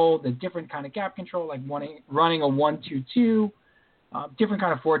control, the different kind of gap control, like running a 1-2-2, different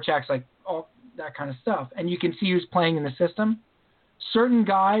kind of forechecks, like all that kind of stuff. And you can see who's playing in the system. Certain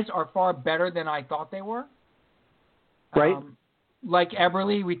guys are far better than I thought they were. Right. Like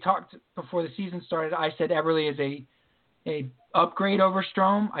Eberle, we talked before the season started. I said Eberle is a upgrade over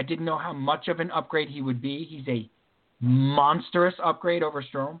Strome. I didn't know how much of an upgrade he would be. He's a monstrous upgrade over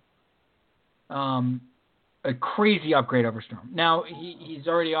Strome. A crazy upgrade over Strome. Now, he's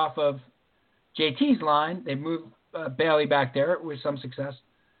already off of JT's line. They moved Bailey back there with some success.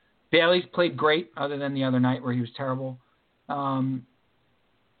 Bailey's played great other than the other night where he was terrible. But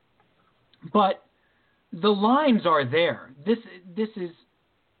the lines are there. This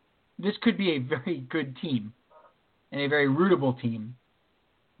could be a very good team and a very rootable team.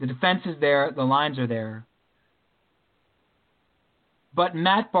 The defense is there. The lines are there. But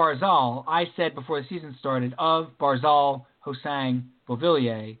Matt Barzal, I said before the season started, of Barzal, Hosang,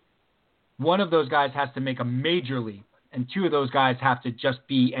 Beauvillier, one of those guys has to make a major leap, and two of those guys have to just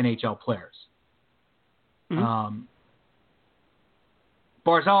be NHL players.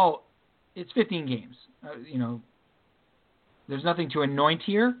 Barzal, it's 15 games. There's nothing to anoint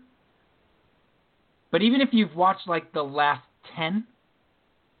here. But even if you've watched like the last 10,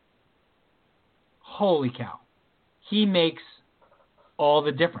 holy cow, he makes all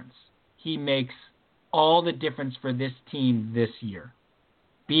the difference. He makes all the difference for this team this year.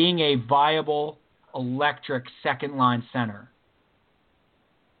 Being a viable, electric second-line center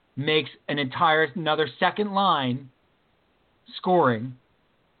makes another second line scoring,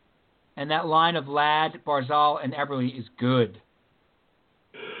 and that line of Ladd, Barzal, and Eberle is good.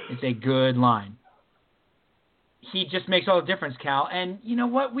 It's a good line. He just makes all the difference, Cal. And you know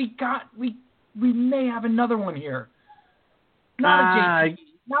what? We may have another one here. Not a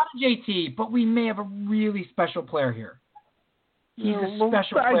JT, but we may have a really special player here. He's a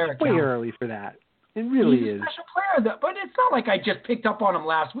special player. It's way early for that. It really is. He's a special player, but it's not like I just picked up on him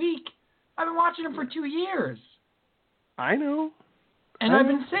last week. I've been watching him for 2 years. I know. And I've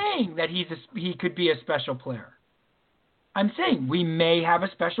been saying that he could be a special player. I'm saying we may have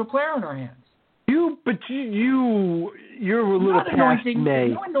a special player in our hands. You're a little past May.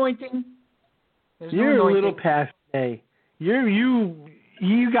 There's no anointing. You're a little past May. You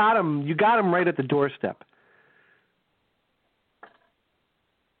got him. You got him right at the doorstep.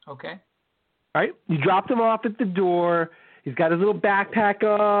 Okay. Right? You dropped him off at the door. He's got his little backpack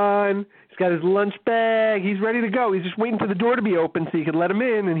on. He's got his lunch bag. He's ready to go. He's just waiting for the door to be open so you could let him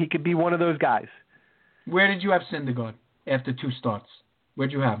in, and he could be one of those guys. Where did you have Syndergaard after 2 starts?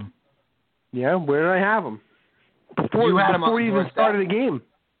 Where'd you have him? Yeah, where did I have him? Before he even started the game.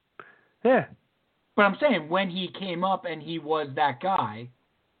 Yeah. But I'm saying when he came up and he was that guy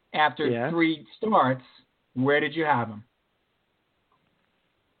after 3 starts, where did you have him?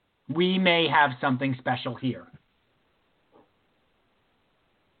 We may have something special here.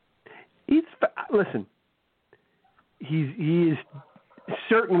 Listen, he is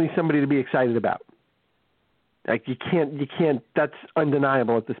certainly somebody to be excited about. Like you can't. That's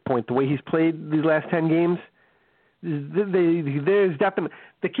undeniable at this point. The way he's played these last 10 games, there's definitely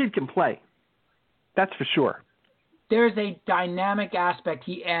the kid can play. That's for sure. There's a dynamic aspect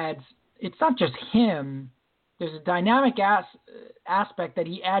he adds. It's not just him. There's a dynamic aspect that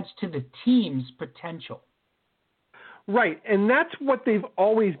he adds to the team's potential. Right, and that's what they've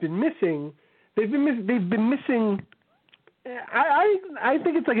always been missing. They've been missing. I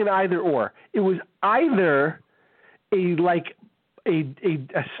think it's like an either or. It was either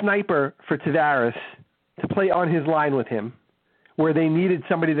a sniper for Tavares to play on his line with him, where they needed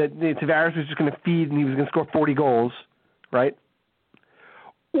somebody that Tavares was just going to feed and he was going to score 40 goals, right?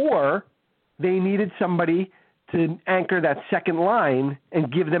 Or they needed somebody to anchor that second line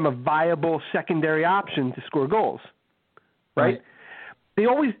and give them a viable secondary option to score goals, right? They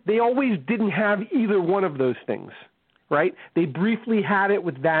always didn't have either one of those things, right? They briefly had it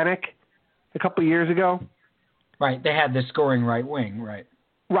with Vanek a couple of years ago. Right, they had the scoring right wing, right.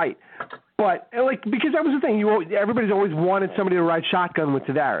 Right. But because that was the thing, everybody's always wanted somebody to ride shotgun with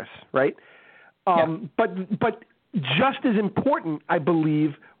Tavares, right? But just as important, I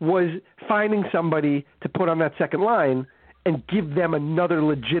believe, was finding somebody to put on that second line and give them another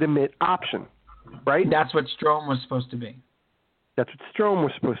legitimate option, right? That's what Strome was supposed to be. That's what Strome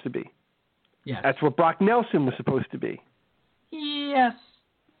was supposed to be. Yes. That's what Brock Nelson was supposed to be. Yes.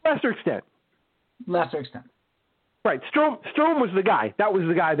 Lesser extent. Right. Strome was the guy. That was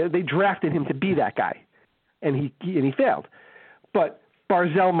the guy that they drafted him to be that guy, and he failed. But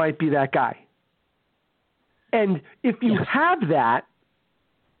Barzal might be that guy. And if you have that,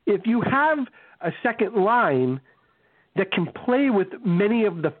 if you have a second line that can play with many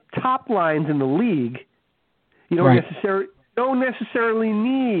of the top lines in the league, you don't necessarily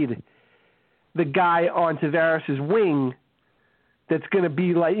need the guy on Tavares' wing that's going to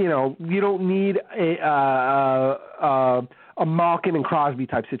be like, you don't need a Malkin and Crosby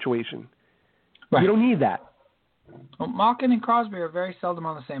type situation. Right. You don't need that. Well, Malkin and Crosby are very seldom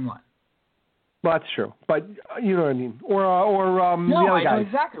on the same line. Well, that's true, but you know what I mean. Or no, the other I know guys.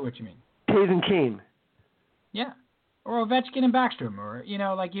 exactly what you mean. Taves and Kane. Yeah, or Ovechkin and Backstrom, or you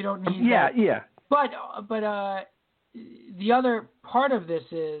don't need. Yeah. But the other part of this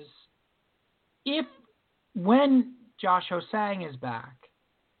is when Josh Ho-Sang is back,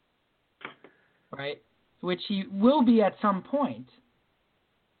 right, which he will be at some point,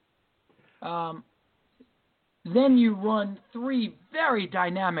 then you run three very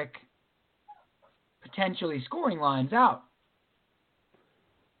dynamic, potentially scoring lines out,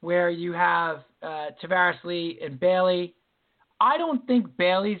 where you have Tavares, Lee, and Bailey. I don't think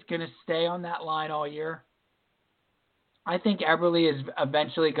Bailey's going to stay on that line all year. I think Eberle is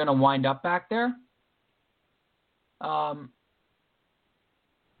eventually going to wind up back there.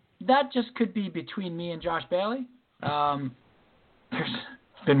 That just could be between me and Josh Bailey. There's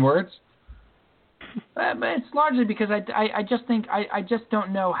been words. But it's largely because I just think I just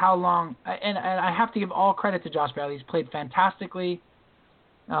don't know how long, and I have to give all credit to Josh Bailey. He's played fantastically.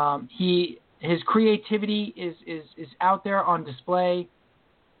 His creativity is out there on display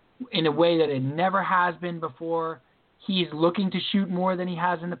in a way that it never has been before. He's looking to shoot more than he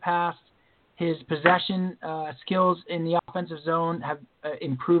has in the past. His possession skills in the offensive zone have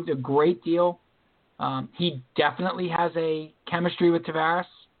improved a great deal. He definitely has a chemistry with Tavares.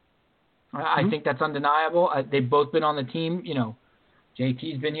 I think that's undeniable. They've both been on the team.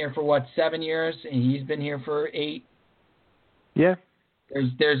 JT's been here for 7 years, and he's been here for 8. Yeah.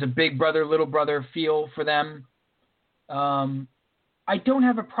 There's a big brother, little brother feel for them. I don't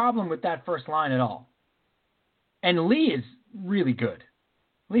have a problem with that first line at all. And Lee is really good.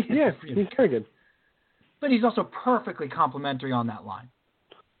 He's very good. But he's also perfectly complimentary on that line.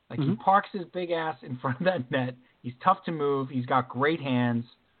 He parks his big ass in front of that net. He's tough to move. He's got great hands.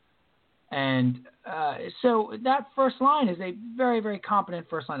 And so that first line is a very, very competent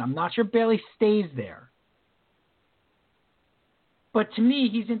first line. I'm not sure Bailey stays there. But to me,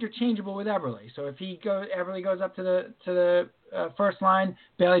 he's interchangeable with Eberle. So if Eberle goes up to the first line,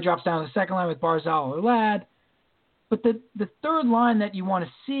 Bailey drops down to the second line with Barzal or Ladd. But the third line that you want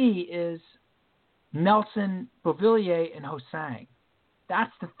to see is Nelson, Beauvillier, and Ho-Sang.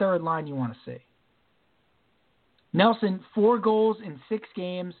 That's the third line you want to see. Nelson, 4 goals in 6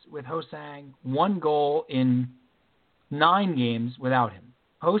 games with Ho-Sang, 1 goal in 9 games without him.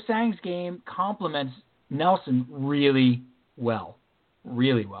 Ho-Sang's game complements Nelson really well,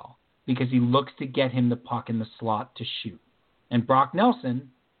 because he looks to get him the puck in the slot to shoot. And Brock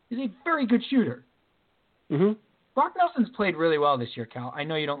Nelson is a very good shooter. Mm-hmm. Brock Nelson's played really well this year, Cal. I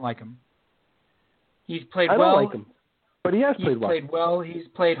know you don't like him. He's played well. I don't like him, but he has played well. He's played well. He's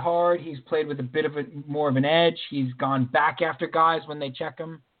played hard. He's played with a bit of more of an edge. He's gone back after guys when they check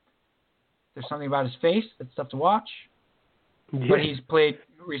him. There's something about his face that's tough to watch. Yeah. But he's played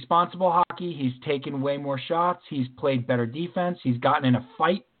responsible hockey. He's taken way more shots. He's played better defense. He's gotten in a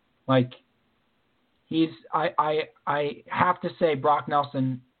fight. I have to say Brock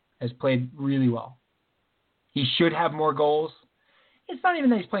Nelson has played really well. He should have more goals. It's not even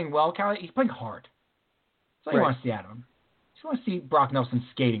that he's playing well, Callie. He's playing hard. That's all you want to see out of him. You just want to see Brock Nelson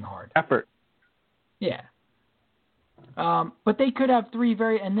skating hard. Effort. Yeah. But they could have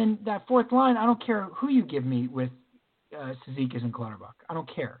 3 and then that fourth line, I don't care who you give me with Cizikas and Clutterbuck. I don't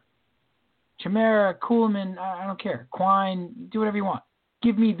care. Chimera, Kuhlman, I don't care. Quine, do whatever you want.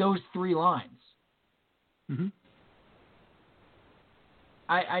 Give me those 3 lines. Mm-hmm.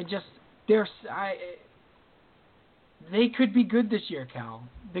 They could be good this year, Cal.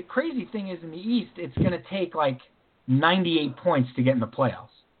 The crazy thing is in the East, it's going to take 98 points to get in the playoffs.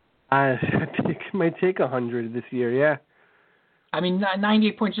 I think it might take 100 this year, yeah. I mean,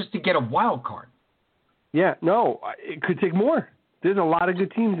 98 points just to get a wild card. Yeah, no, it could take more. There's a lot of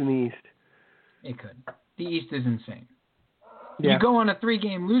good teams in the East. It could. The East is insane. Yeah. You go on a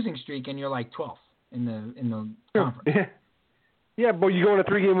 3-game losing streak and you're like 12th in the conference. Yeah, but you go on a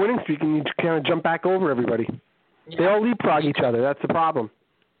 3-game winning streak and you kind of jump back over everybody. Yeah. They all leapfrog each other. That's the problem.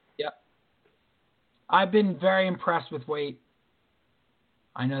 Yep. I've been very impressed with Waite.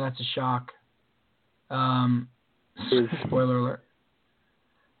 I know that's a shock. Spoiler alert.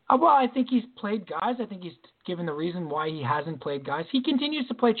 Well, I think he's played guys. I think he's given the reason why he hasn't played guys. He continues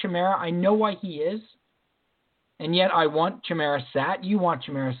to play Chimera. I know why he is. And yet I want Chimera sat. You want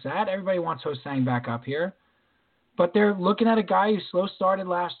Chimera sat. Everybody wants Hosang back up here. But they're looking at a guy who slow started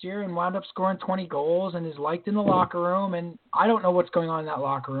last year and wound up scoring 20 goals and is liked in the locker room. And I don't know what's going on in that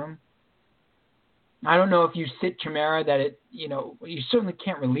locker room. I don't know if you sit Chimera that you certainly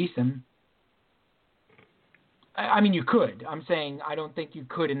can't release him. I mean, you could. I'm saying I don't think you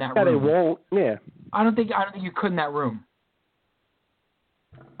could in that room. They won't. Yeah. I don't think you could in that room.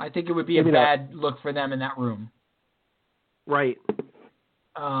 I think it would be a bad look for them in that room. Right.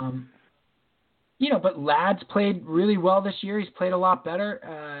 But Ladd's played really well this year. He's played a lot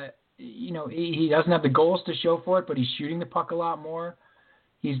better. He doesn't have the goals to show for it, but he's shooting the puck a lot more.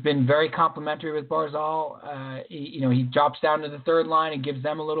 He's been very complimentary with Barzal. He drops down to the third line and gives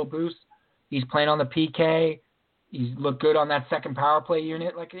them a little boost. He's playing on the PK. He's looked good on that second power play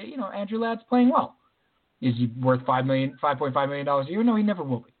unit. Andrew Ladd's playing well. Is he worth $5.5 million a year? No, he never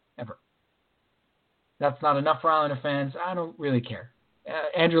will be, ever. That's not enough for Islander fans. I don't really care.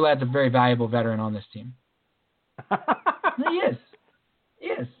 Andrew Ladd's a very valuable veteran on this team. He is. He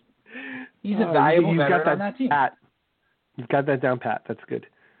is. He's a valuable veteran on that team. Pat. You've got that down pat. That's good.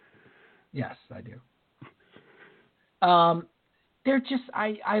 Yes, I do. They're just.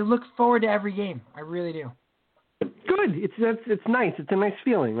 I look forward to every game. I really do. Good. It's nice. It's a nice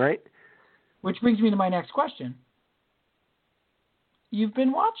feeling, right? Which brings me to my next question. You've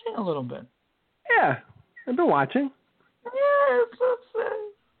been watching a little bit. Yeah, I've been watching.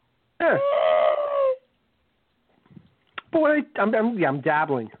 Yeah. But I'm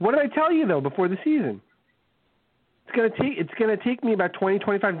dabbling. What did I tell you though before the season? It's gonna take me about 20,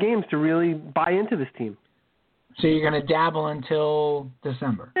 25 games to really buy into this team. So you're gonna dabble until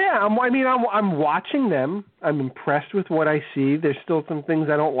December? Yeah, I'm watching them. I'm impressed with what I see. There's still some things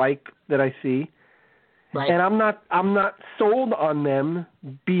I don't like that I see, right. And I'm not sold on them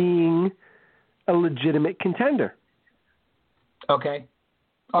being a legitimate contender. Okay.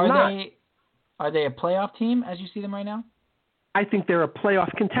 Are they a playoff team as you see them right now? I think they're a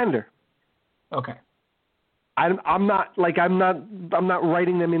playoff contender. Okay. I'm not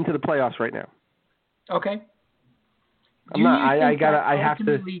writing them into the playoffs right now. Okay.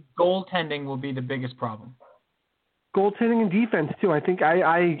 Ultimately, goaltending will be the biggest problem. Goaltending and defense too. I think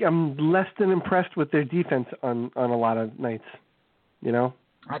I am less than impressed with their defense on a lot of nights.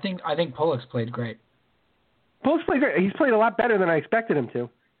 I think Pollock's played great. Pollock's played great. He's played a lot better than I expected him to.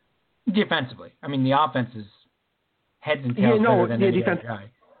 Defensively, I mean the offense is heads and tails better than any other guy.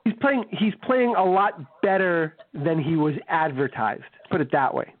 He's playing a lot better than he was advertised. Put it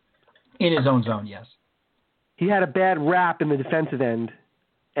that way. In his own zone, yes. He had a bad rap in the defensive end,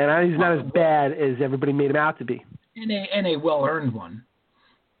 and he's not as bad as everybody made him out to be. And a well-earned one.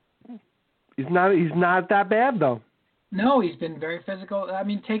 He's not that bad though. No, he's been very physical. I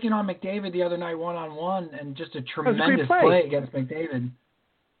mean, taking on McDavid the other night one-on-one and just a tremendous play against McDavid.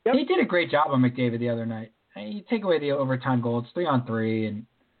 Yep. He did a great job on McDavid the other night. You take away the overtime goal, it's 3-on-3, and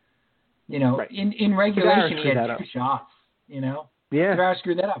right. in regulation he had 2 shots. Yeah. Tavares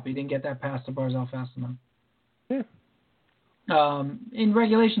screwed that up. He didn't get that pass to Barzal fast enough. Yeah. In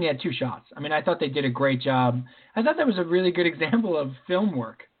regulation he had 2 shots. I mean, I thought they did a great job. I thought that was a really good example of film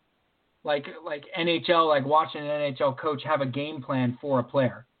work. Like NHL, like watching an NHL coach have a game plan for a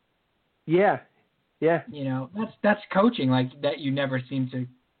player. Yeah. Yeah. That's coaching like that you never seem to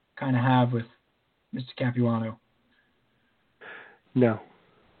kind of have with Mr. Capuano. No.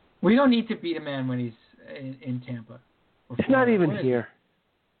 We don't need to beat a man when he's in Tampa. It's not even here.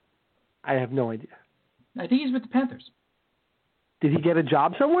 I have no idea. I think he's with the Panthers. Did he get a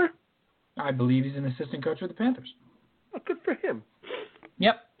job somewhere? I believe he's an assistant coach with the Panthers. Oh, good for him.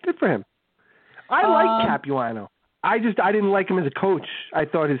 Yep. Good for him. I like Capuano. I didn't like him as a coach. I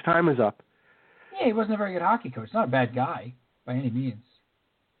thought his time was up. Yeah, he wasn't a very good hockey coach. Not a bad guy by any means.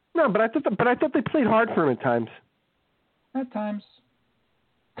 No, but I thought they played hard for him at times. At times.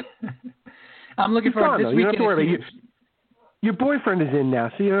 I'm looking forward to this weekend. You don't have to worry about it. Your boyfriend is in now,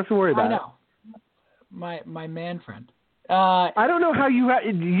 so you don't have to worry about it. I know. My man friend. I don't know how you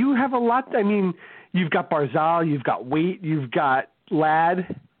have a lot. I mean, You've got Barzal. You've got Waite. You've got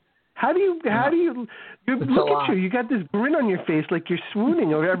Ladd. How do you look at you? You got this grin on your face like you're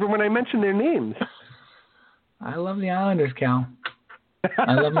swooning over everyone I mention their names. I love the Islanders, Cal.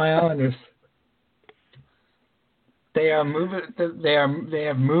 I love my Islanders. They are moving. They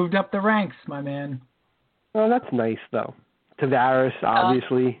have moved up the ranks, my man. Oh, that's nice though. Tavares,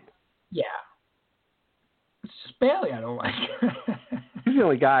 obviously. Yeah. It's just Bailey I don't like. He's the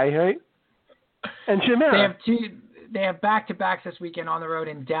only guy, right? And Chimera. They have back-to-backs this weekend on the road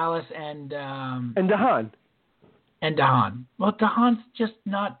in Dallas and DeHaan. And DeHaan. Well, DeHaan's just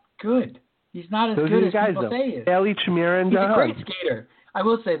not good. He's not as good as people say he is. Bailey, Chimera, and DeHaan. He's a great skater. I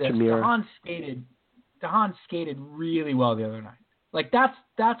will say this: Chimera. DeHaan skated really well the other night. Like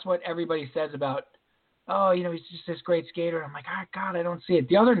that's what everybody says about. Oh, he's just this great skater. And I'm like, oh, God, I don't see it.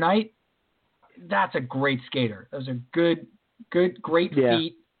 The other night, that's a great skater. Those are great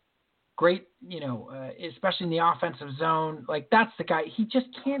feet. Great, especially in the offensive zone. Like, that's the guy. He just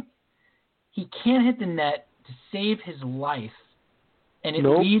can't hit the net to save his life. And it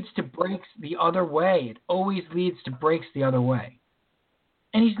leads to breaks the other way. It always leads to breaks the other way.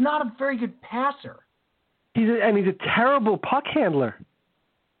 And he's not a very good passer. He's a terrible puck handler.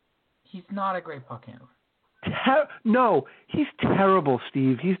 He's not a great puck handler. No, he's terrible,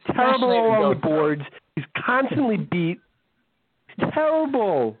 Steve. He's terrible all on the boards. He's constantly beat. He's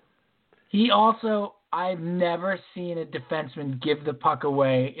terrible. He also, I've never seen a defenseman give the puck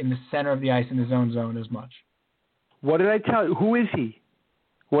away in the center of the ice in his own zone as much. What did I tell you? Who is he?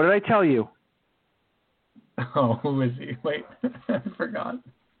 What did I tell you? Oh, who is he? Wait, I forgot.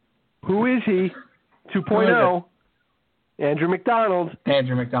 Who is he? 2.0. Andrew McDonald.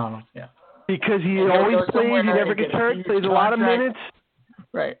 Andrew McDonald, yeah. Because he always plays, he never gets hurt, plays a lot of minutes.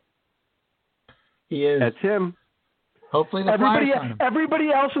 Right. He is. That's him. Hopefully the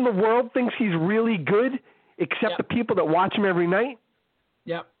everybody else in the world thinks he's really good, except the people that watch him every night.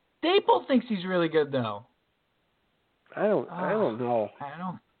 Yep. Staple thinks he's really good, though. I don't know. I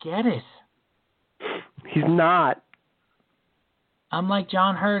don't get it. He's not. I'm like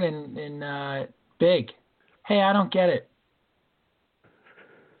John Hurt in Big. Hey, I don't get it.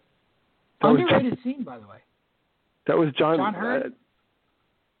 Underrated scene, by the way. That was John Hurt?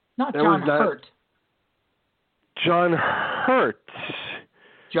 Not John Hurt. John Hurt.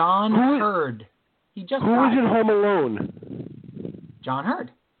 John Hurd. He just Who was in Home Alone? John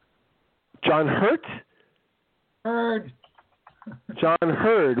Hurd. John Hurt? Hurd. John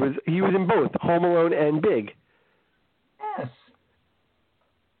Hurd was in both Home Alone and Big. Yes.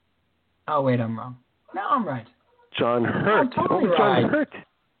 Oh wait, I'm wrong. No, I'm right. John Hurt. I'm totally right. John Hurt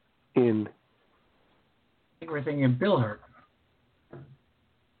in. I think we're thinking Bill Hurt.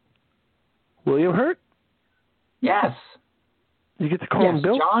 William Hurt? Yes. You get to call him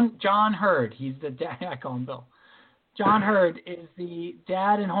Bill? John Hurd. He's the dad. I call him Bill. John Hurd is the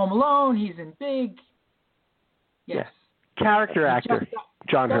dad in Home Alone. He's in Big. Yes. Yeah. Character actor.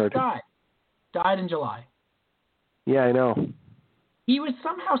 John Hurd. Died in July. Yeah, I know. He was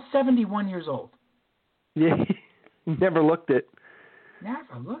somehow 71 years old. Yeah, he never looked it.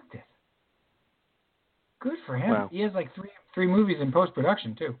 Never looked it. Good for him. Wow. He has like three movies in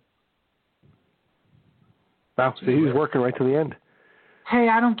post-production, too. Wow, so he was working right to the end. Hey,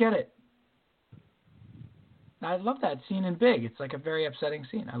 I don't get it. I love that scene in Big. It's like a very upsetting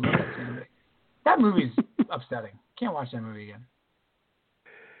scene. I love that scene in Big. That movie's upsetting. Can't watch that movie again.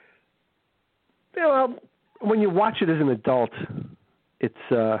 Yeah, well, when you watch it as an adult,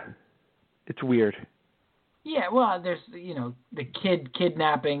 it's weird. Yeah, well, there's the kid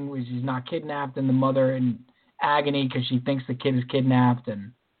kidnapping, which is not kidnapped, and the mother in agony because she thinks the kid is kidnapped,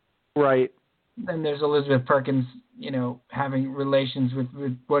 and right. Then there's Elizabeth Perkins, having relations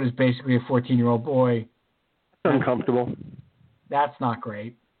with what is basically a 14-year-old boy. Uncomfortable. That's not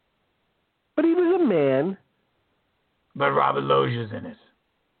great. But he was a man. But Robert Loja's in it.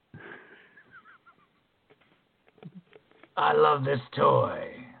 I love this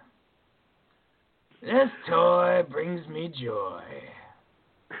toy. This toy brings me joy.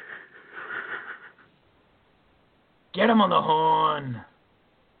 Get him on the horn.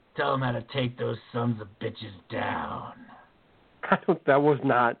 Tell him how to take those sons of bitches down. I don't think that was in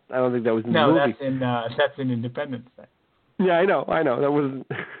the movie. No, that's in Independence Day. Yeah, I know. That wasn't.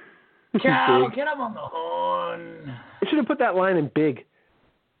 Cal, get him on the horn. He should have put that line in Big.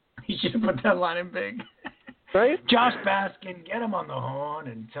 He should have put that line in Big. Right? Josh Baskin, get him on the horn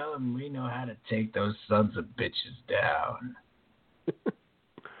and tell him we know how to take those sons of bitches down.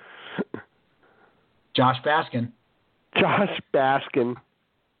 Josh Baskin. Josh Baskin.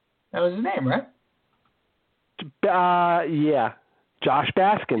 That was his name, right? Yeah. Josh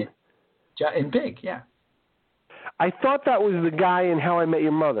Baskin. In Big, yeah. I thought that was the guy in How I Met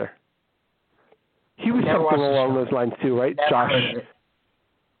Your Mother. He was Never something watched the along show. those lines too, right? Never Josh. heard of it.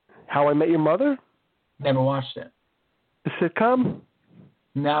 How I Met Your Mother? Never watched it. The sitcom?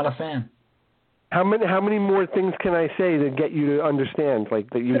 Not a fan. How many more things can I say to get you to understand, like,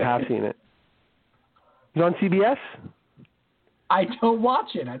 that you have seen it? It's on CBS? I don't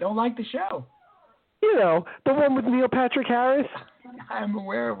watch it. I don't like the show. You know, the one with Neil Patrick Harris? I'm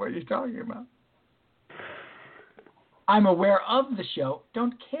aware of what you're talking about. I'm aware of the show.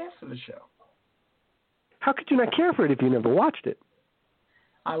 Don't care for the show. How could you not care for it if you never watched it?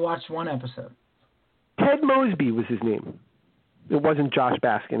 I watched one episode. Ted Mosby was his name. It wasn't Josh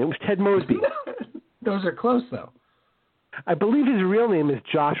Baskin. It was Ted Mosby. Those are close, though. I believe his real name is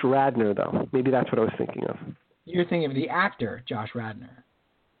Josh Radnor, though. Maybe that's what I was thinking of. You're thinking of the actor, Josh Radnor.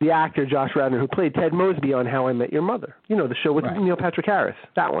 The actor, Josh Radnor, who played Ted Mosby on How I Met Your Mother. You know, the show with Neil Patrick Harris.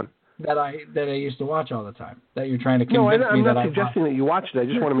 That one. That I used to watch all the time. That you're trying to convince me that I'm not suggesting that you watched it. I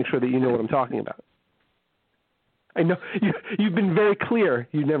just want to make sure that you know what I'm talking about. I know you've been very clear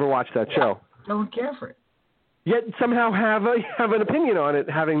you never watched that show. Don't care for it. Yet somehow have an opinion on it,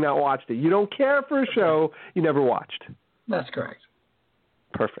 having not watched it. You don't care for a show you never watched. That's correct.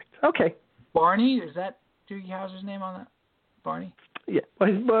 Perfect. Okay. Barney, is that Doogie Howser's name on that? Barney? Yeah. Well,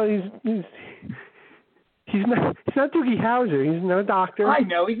 he's not Doogie Howser. He's not a doctor. I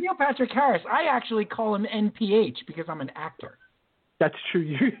know. He's Neil Patrick Harris. I actually call him NPH because I'm an actor. That's true.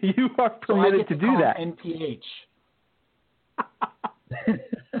 You are permitted to do that. NPH.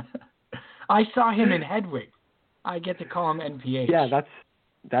 I saw him in Hedwig. I get to call him NPH. Yeah, that's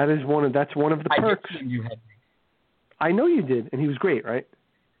one of the perks. I did see Hedwig. I know you did, and he was great, right?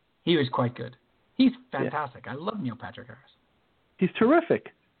 He was quite good. He's fantastic. Yeah. I love Neil Patrick Harris. He's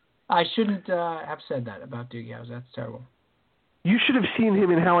terrific. I shouldn't have said that about Doogie Howser. That's terrible. You should have seen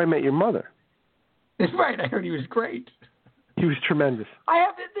him in How I Met Your Mother. That's right. I heard he was great. He was tremendous.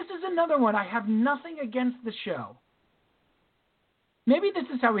 This is another one. I have nothing against the show. Maybe this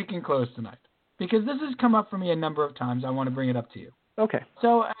is how we can close tonight, because this has come up for me a number of times. I want to bring it up to you. Okay.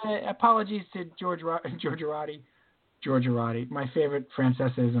 So apologies to Georgia Roddy, my favorite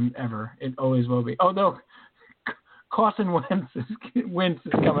Franceism ever. It always will be. Although Carson Wentz is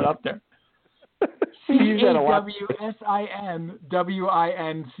coming up there.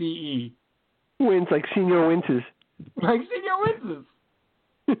 CAWSINWINCE. Wins, like Senior Winces. Like Senior Winces.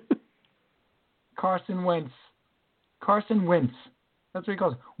 Carson Wentz. That's what he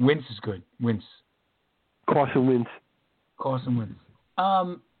calls it. Wentz is good. Wentz. Carson Wentz.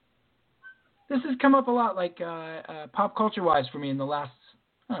 This has come up a lot, like pop culture-wise for me in the last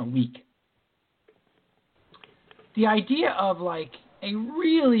week. The idea of like a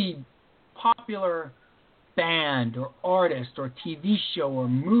really popular band or artist or TV show or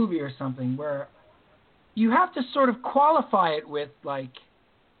movie or something where you have to sort of qualify it with like,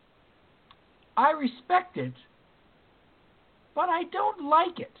 I respect it, but I don't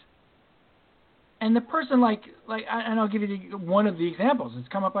like it. And the person and I'll give you one of the examples. It's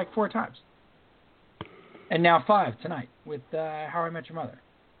come up like 4 times. And now 5 tonight with How I Met Your Mother.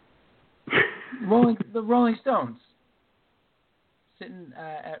 The Rolling Stones. Sitting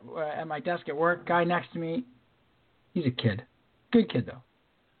at my desk at work, guy next to me. He's a kid. Good kid, though.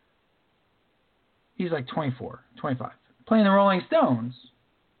 He's like 24, 25. Playing the Rolling Stones.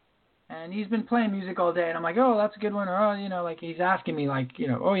 And he's been playing music all day. And I'm like, oh, that's a good one. Or, like he's asking me, like,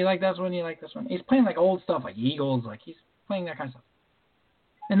 oh, you like this one? You like this one? He's playing like old stuff, like Eagles. Like he's playing that kind of stuff.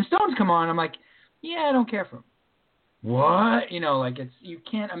 And the Stones come on. I'm like, yeah, I don't care for him. What? You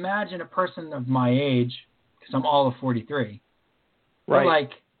can't imagine a person of my age, because I'm all of 43. Right.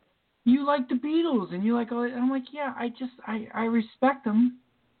 Like, you like the Beatles, and you like all that. And I'm like, yeah, I respect them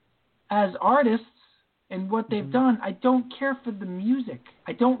as artists and what they've done. I don't care for the music.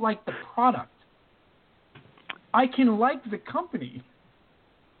 I don't like the product. I can like the company,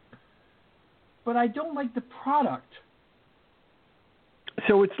 but I don't like the product.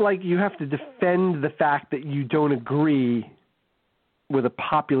 So it's like you have to defend the fact that you don't agree with a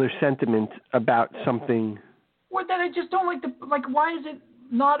popular sentiment about something. Well, that I just don't like why is it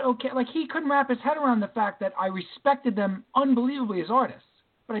not okay? Like, he couldn't wrap his head around the fact that I respected them unbelievably as artists,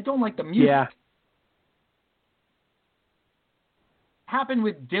 but I don't like the music. Yeah. Happened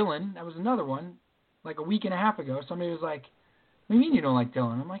with Dylan. That was another one, like a week and a half ago. Somebody was like, what do you mean you don't like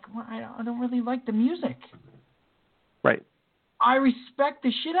Dylan? I'm like, well, I don't really like the music. Right. I respect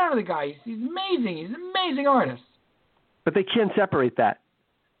the shit out of the guy. He's amazing. He's an amazing artist. But they can't separate that.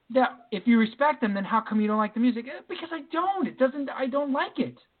 Yeah, if you respect him, then how come you don't like the music? Because I don't. I don't like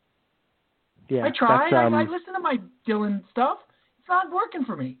it. Yeah, I tried. I listen to my Dylan stuff. It's not working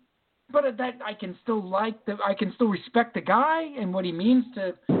for me. But that I can still I can still respect the guy and what he means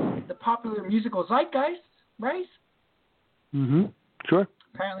to the popular musical zeitgeist, right? Mm-hmm. Sure.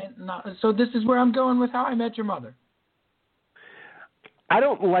 Apparently not. So this is where I'm going with How I Met Your Mother. I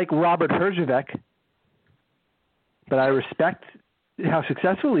don't like Robert Herjavec, but I respect how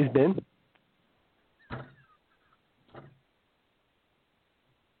successful he's been.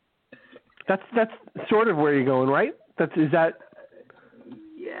 That's sort of where you're going, right? Is that?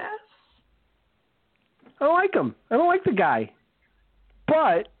 Yes. I don't like him. I don't like the guy,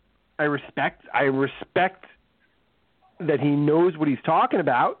 but I respect that he knows what he's talking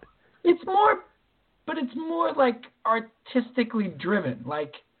about. It's more like artistically driven,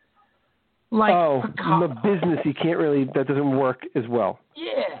 like the business. He can't really. That doesn't work as well.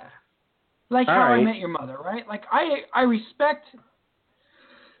 Yeah, like All How right. I Met Your Mother, right? Like I respect.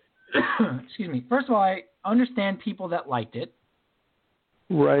 Excuse me. First of all, I understand people that liked it.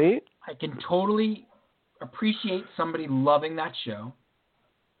 Right. I can totally appreciate somebody loving that show.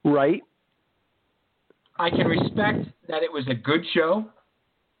 Right. I can respect that it was a good show,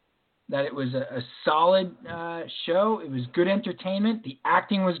 that it was a solid show. It was good entertainment. The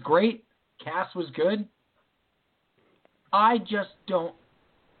acting was great. Cast was good. I just don't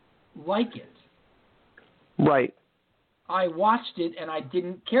like it. Right. I watched it and I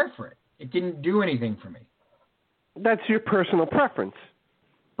didn't care for it. It didn't do anything for me. That's your personal preference.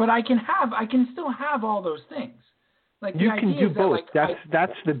 But I can still have all those things. Like you can do both.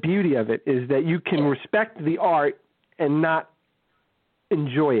 That's the beauty of it, is that you can respect the art and not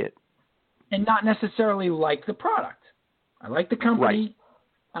enjoy it. And not necessarily like the product. I like the company. Right.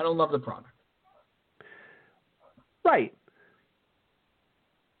 I don't love the product. Right.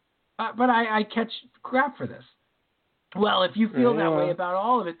 But I catch crap for this. Well, if you feel that way about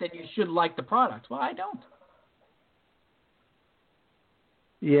all of it, then you should like the product. Well, I don't.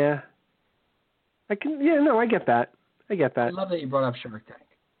 Yeah. I get that. I love that you brought up Shark Tank.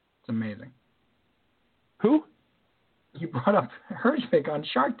 It's amazing. Who? You brought up Herjavec on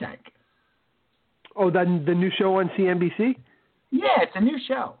Shark Tank. Oh, the new show on CNBC? Yeah, it's a new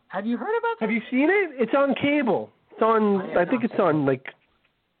show. Have you heard about that? Have you seen it? It's on cable. It's on. I think it's on like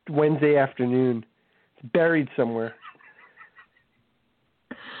Wednesday afternoon. It's buried somewhere.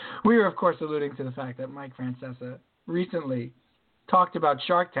 We were, of course, alluding to the fact that Mike Francesa recently talked about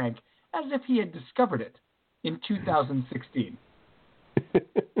Shark Tank as if he had discovered it in 2016.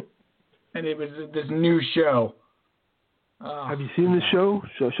 And it was this new show. Have you seen the show,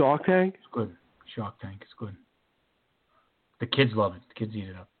 Shark Tank? It's good. Shark Tank is good. The kids love it. The kids eat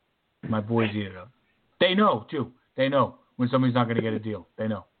it up. My boys eat it up. They know, too. They know when somebody's not going to get a deal. They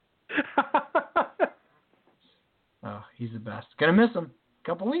know. He's the best. Gonna miss him.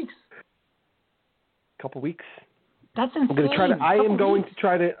 Couple weeks. That's insane. I'm going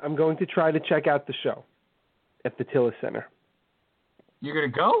to try to check out the show at the Tillis Center. You're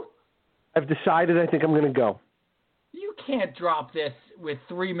gonna go? I've decided. I think I'm gonna go. You can't drop this with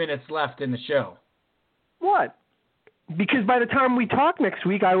 3 minutes left in the show. What? Because by the time we talk next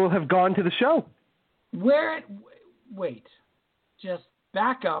week, I will have gone to the show. Wait. Just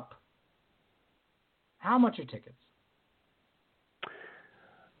back up. How much are tickets?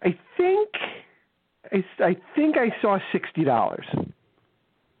 I think I saw $60.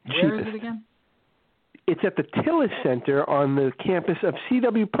 Where is it again? It's at the Tillis Center on the campus of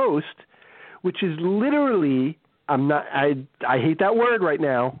CW Post, which is literally, I hate that word right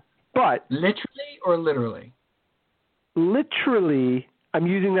now, but... Literally or literally? Literally, I'm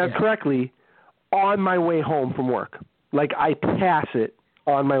using that correctly, on my way home from work. Like, I pass it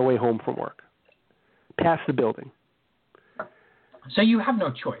on my way home from work. Past the building. So you have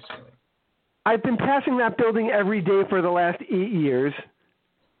no choice, really. I've been passing that building every day for the last 8 years,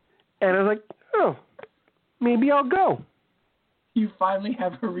 and I was like, maybe I'll go. You finally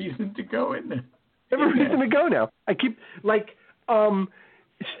have a reason to go in there. I have a reason to go now. I keep,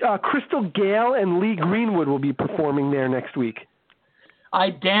 Crystal Gale and Lee Greenwood will be performing there next week.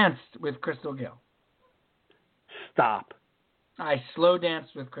 I danced with Crystal Gale. Stop. I slow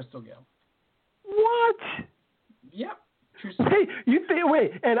danced with Crystal Gale. What? Yep. Hey,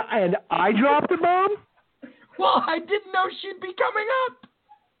 wait, and I dropped the bomb? Well, I didn't know she'd be coming up.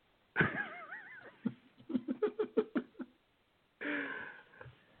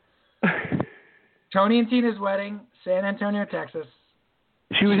 Tony and Tina's wedding, San Antonio, Texas.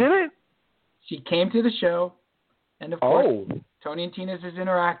 She was in it? She came to the show, and of course, Tony and Tina's is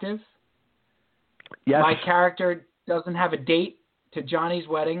interactive. Yes. My character doesn't have a date to Johnny's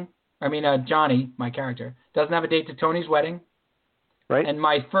wedding. Johnny, my character, doesn't have a date to Tony's wedding. Right. And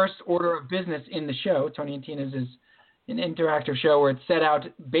my first order of business in the show, Tony and Tina's, is an interactive show where it's set out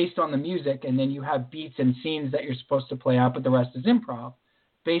based on the music, and then you have beats and scenes that you're supposed to play out, but the rest is improv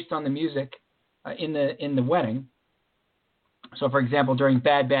based on the music in the wedding. So, for example, during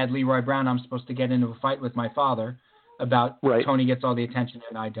Bad Bad Leroy Brown, I'm supposed to get into a fight with my father about Tony gets all the attention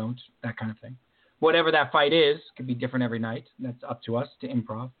and I don't, that kind of thing. Whatever that fight is, could be different every night. That's up to us to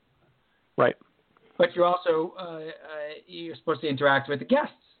improv. Right. But you're also you're supposed to interact with the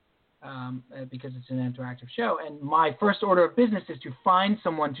guests because it's an interactive show. And my first order of business is to find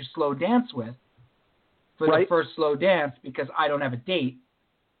someone to slow dance with for the first slow dance because I don't have a date.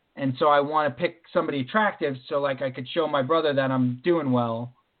 And so I want to pick somebody attractive so like I could show my brother that I'm doing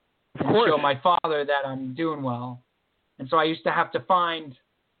well and show my father that I'm doing well. And so I used to have to find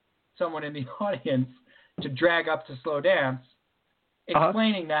someone in the audience to drag up to slow dance,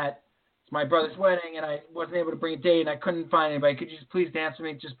 explaining that it's my brother's wedding and I wasn't able to bring a date and I couldn't find anybody. Could you just please dance with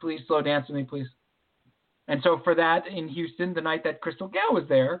me? Just please slow dance with me, please. And so for that in Houston, the night that Crystal Gayle was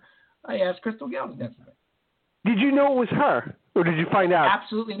there, I asked Crystal Gayle to dance with me. Did you know it was her, or did you find out?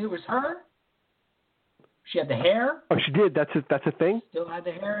 Absolutely knew it was her. She had the hair. Oh, she did. That's a thing. Still had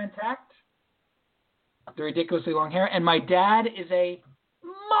the hair intact. The ridiculously long hair. And my dad is a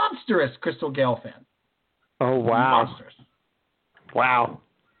monstrous Crystal Gayle fan. Oh, wow. Monstrous. Wow.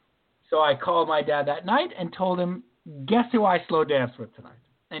 So I called my dad that night and told him, guess who I slow danced with tonight?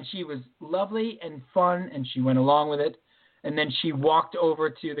 And she was lovely and fun, and she went along with it. And then she walked over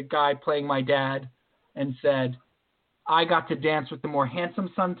to the guy playing my dad and said, I got to dance with the more handsome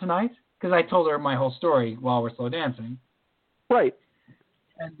son tonight, because I told her my whole story while we're slow dancing. Right.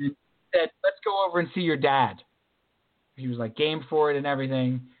 And then said, let's go over and see your dad. He was like game for it and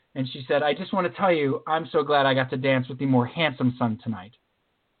everything. And she said, I just want to tell you, I'm so glad I got to dance with the more handsome son tonight.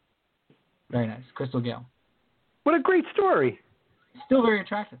 Very nice. Crystal Gayle. What a great story. Still very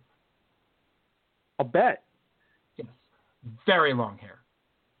attractive. I'll bet. Yes. Very long hair.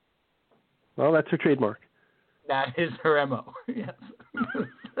 Well, that's her trademark. That is her MO. Yes.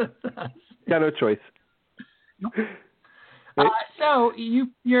 Got no choice. So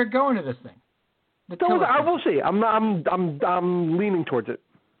you're going to this thing. I will see. I'm leaning towards it.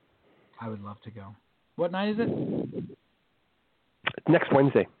 I would love to go. What night is it? Next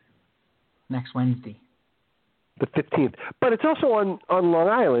Wednesday. Next Wednesday. The 15th. But it's also on Long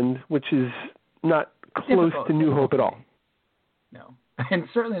Island, which is not close to New Hope at all. No. And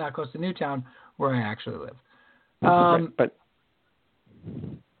certainly not close to Newtown, where I actually live. Right, but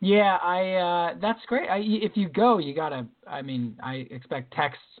yeah, that's great. If you go, you gotta. I mean, I expect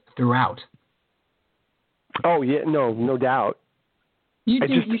texts throughout. Oh yeah, no doubt.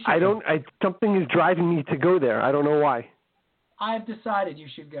 Something is driving me to go there. I don't know why. I've decided you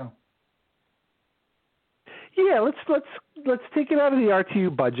should go. Yeah, let's take it out of the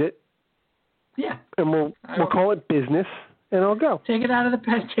RTU budget. Yeah, and we'll call it business, and I'll go. Take it out of the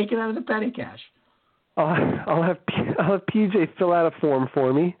petty cash. I'll have PJ fill out a form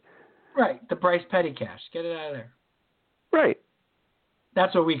for me. Right, the Bryce Petty cash. Get it out of there. Right.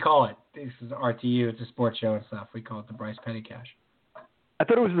 That's what we call it. This is RTU. It's a sports show and stuff. We call it the Bryce Petty cash. I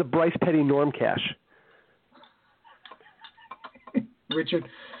thought it was the Bryce Petty Norm cash.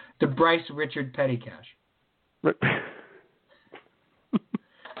 The Bryce Richard Petty cash. Because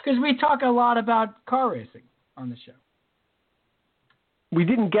we talk a lot about car racing on the show. We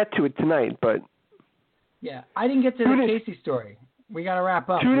didn't get to it tonight, but... Yeah, I didn't get to the Casey story. We got to wrap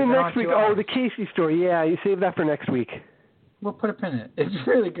up. Tune in next week. Oh, the Casey story. Yeah, you save that for next week. We'll put a pin in it. It's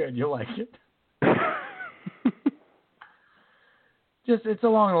really good. You'll like it. It's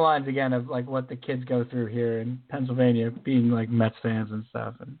along the lines, again, of like what the kids go through here in Pennsylvania, being like Mets fans and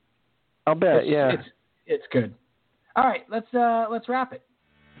stuff. And I'll bet, yeah. It's good. All right, let's wrap it.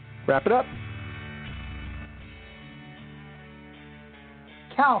 Wrap it up.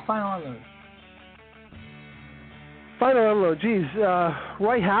 Cal, final unload. Final unload. Geez,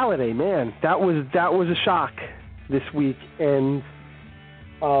 Roy Halladay, man, that was a shock this week, and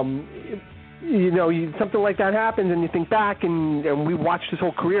something like that happens, and you think back, and we watched his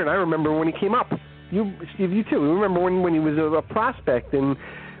whole career, and I remember when he came up. Steve, you too. We remember when he was a prospect, and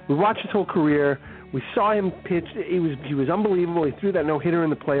we watched his whole career. We saw him pitch. He was unbelievable. He threw that no-hitter in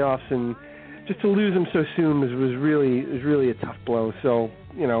the playoffs, and just to lose him so soon was really a tough blow. So,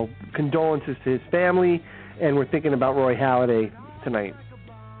 condolences to his family, and we're thinking about Roy Halladay tonight.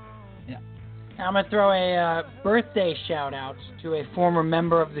 Yeah. I'm going to throw a birthday shout-out to a former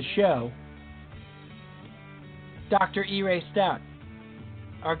member of the show, Dr. E. Ray Stout,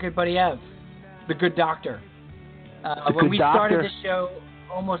 our good buddy Ev, the good doctor. When we started this show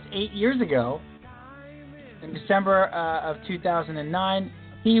almost 8 years ago, in December of 2009,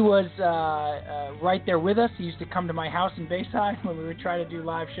 He was right there with us. He used to come to my house in Bayside when we would try to do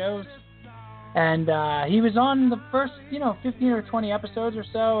live shows. And he was on the first, 15 or 20 episodes or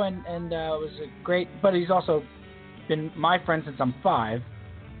so, and it was great. But he's also been my friend since I'm 5,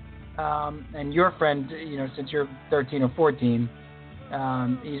 and your friend, since you're 13 or 14.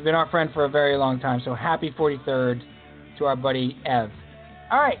 He's been our friend for a very long time. So happy 43rd to our buddy Ev.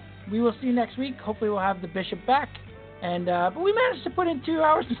 All right, we will see you next week. Hopefully we'll have the Bishop back. And but we managed to put in 2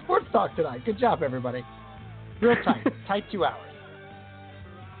 hours of sports talk tonight. Good job, everybody. Real tight, tight 2 hours.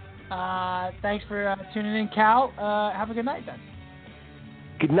 Thanks for tuning in, Cal. Have a good night, then.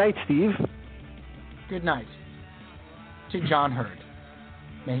 Good night, Steve. Good night to John Hurd.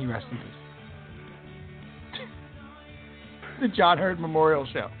 May he rest in peace. The John Hurd Memorial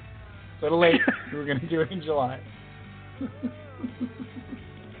Show. A little late. We were going to do it in July. Good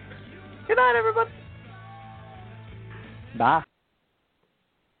night, everybody. Bye.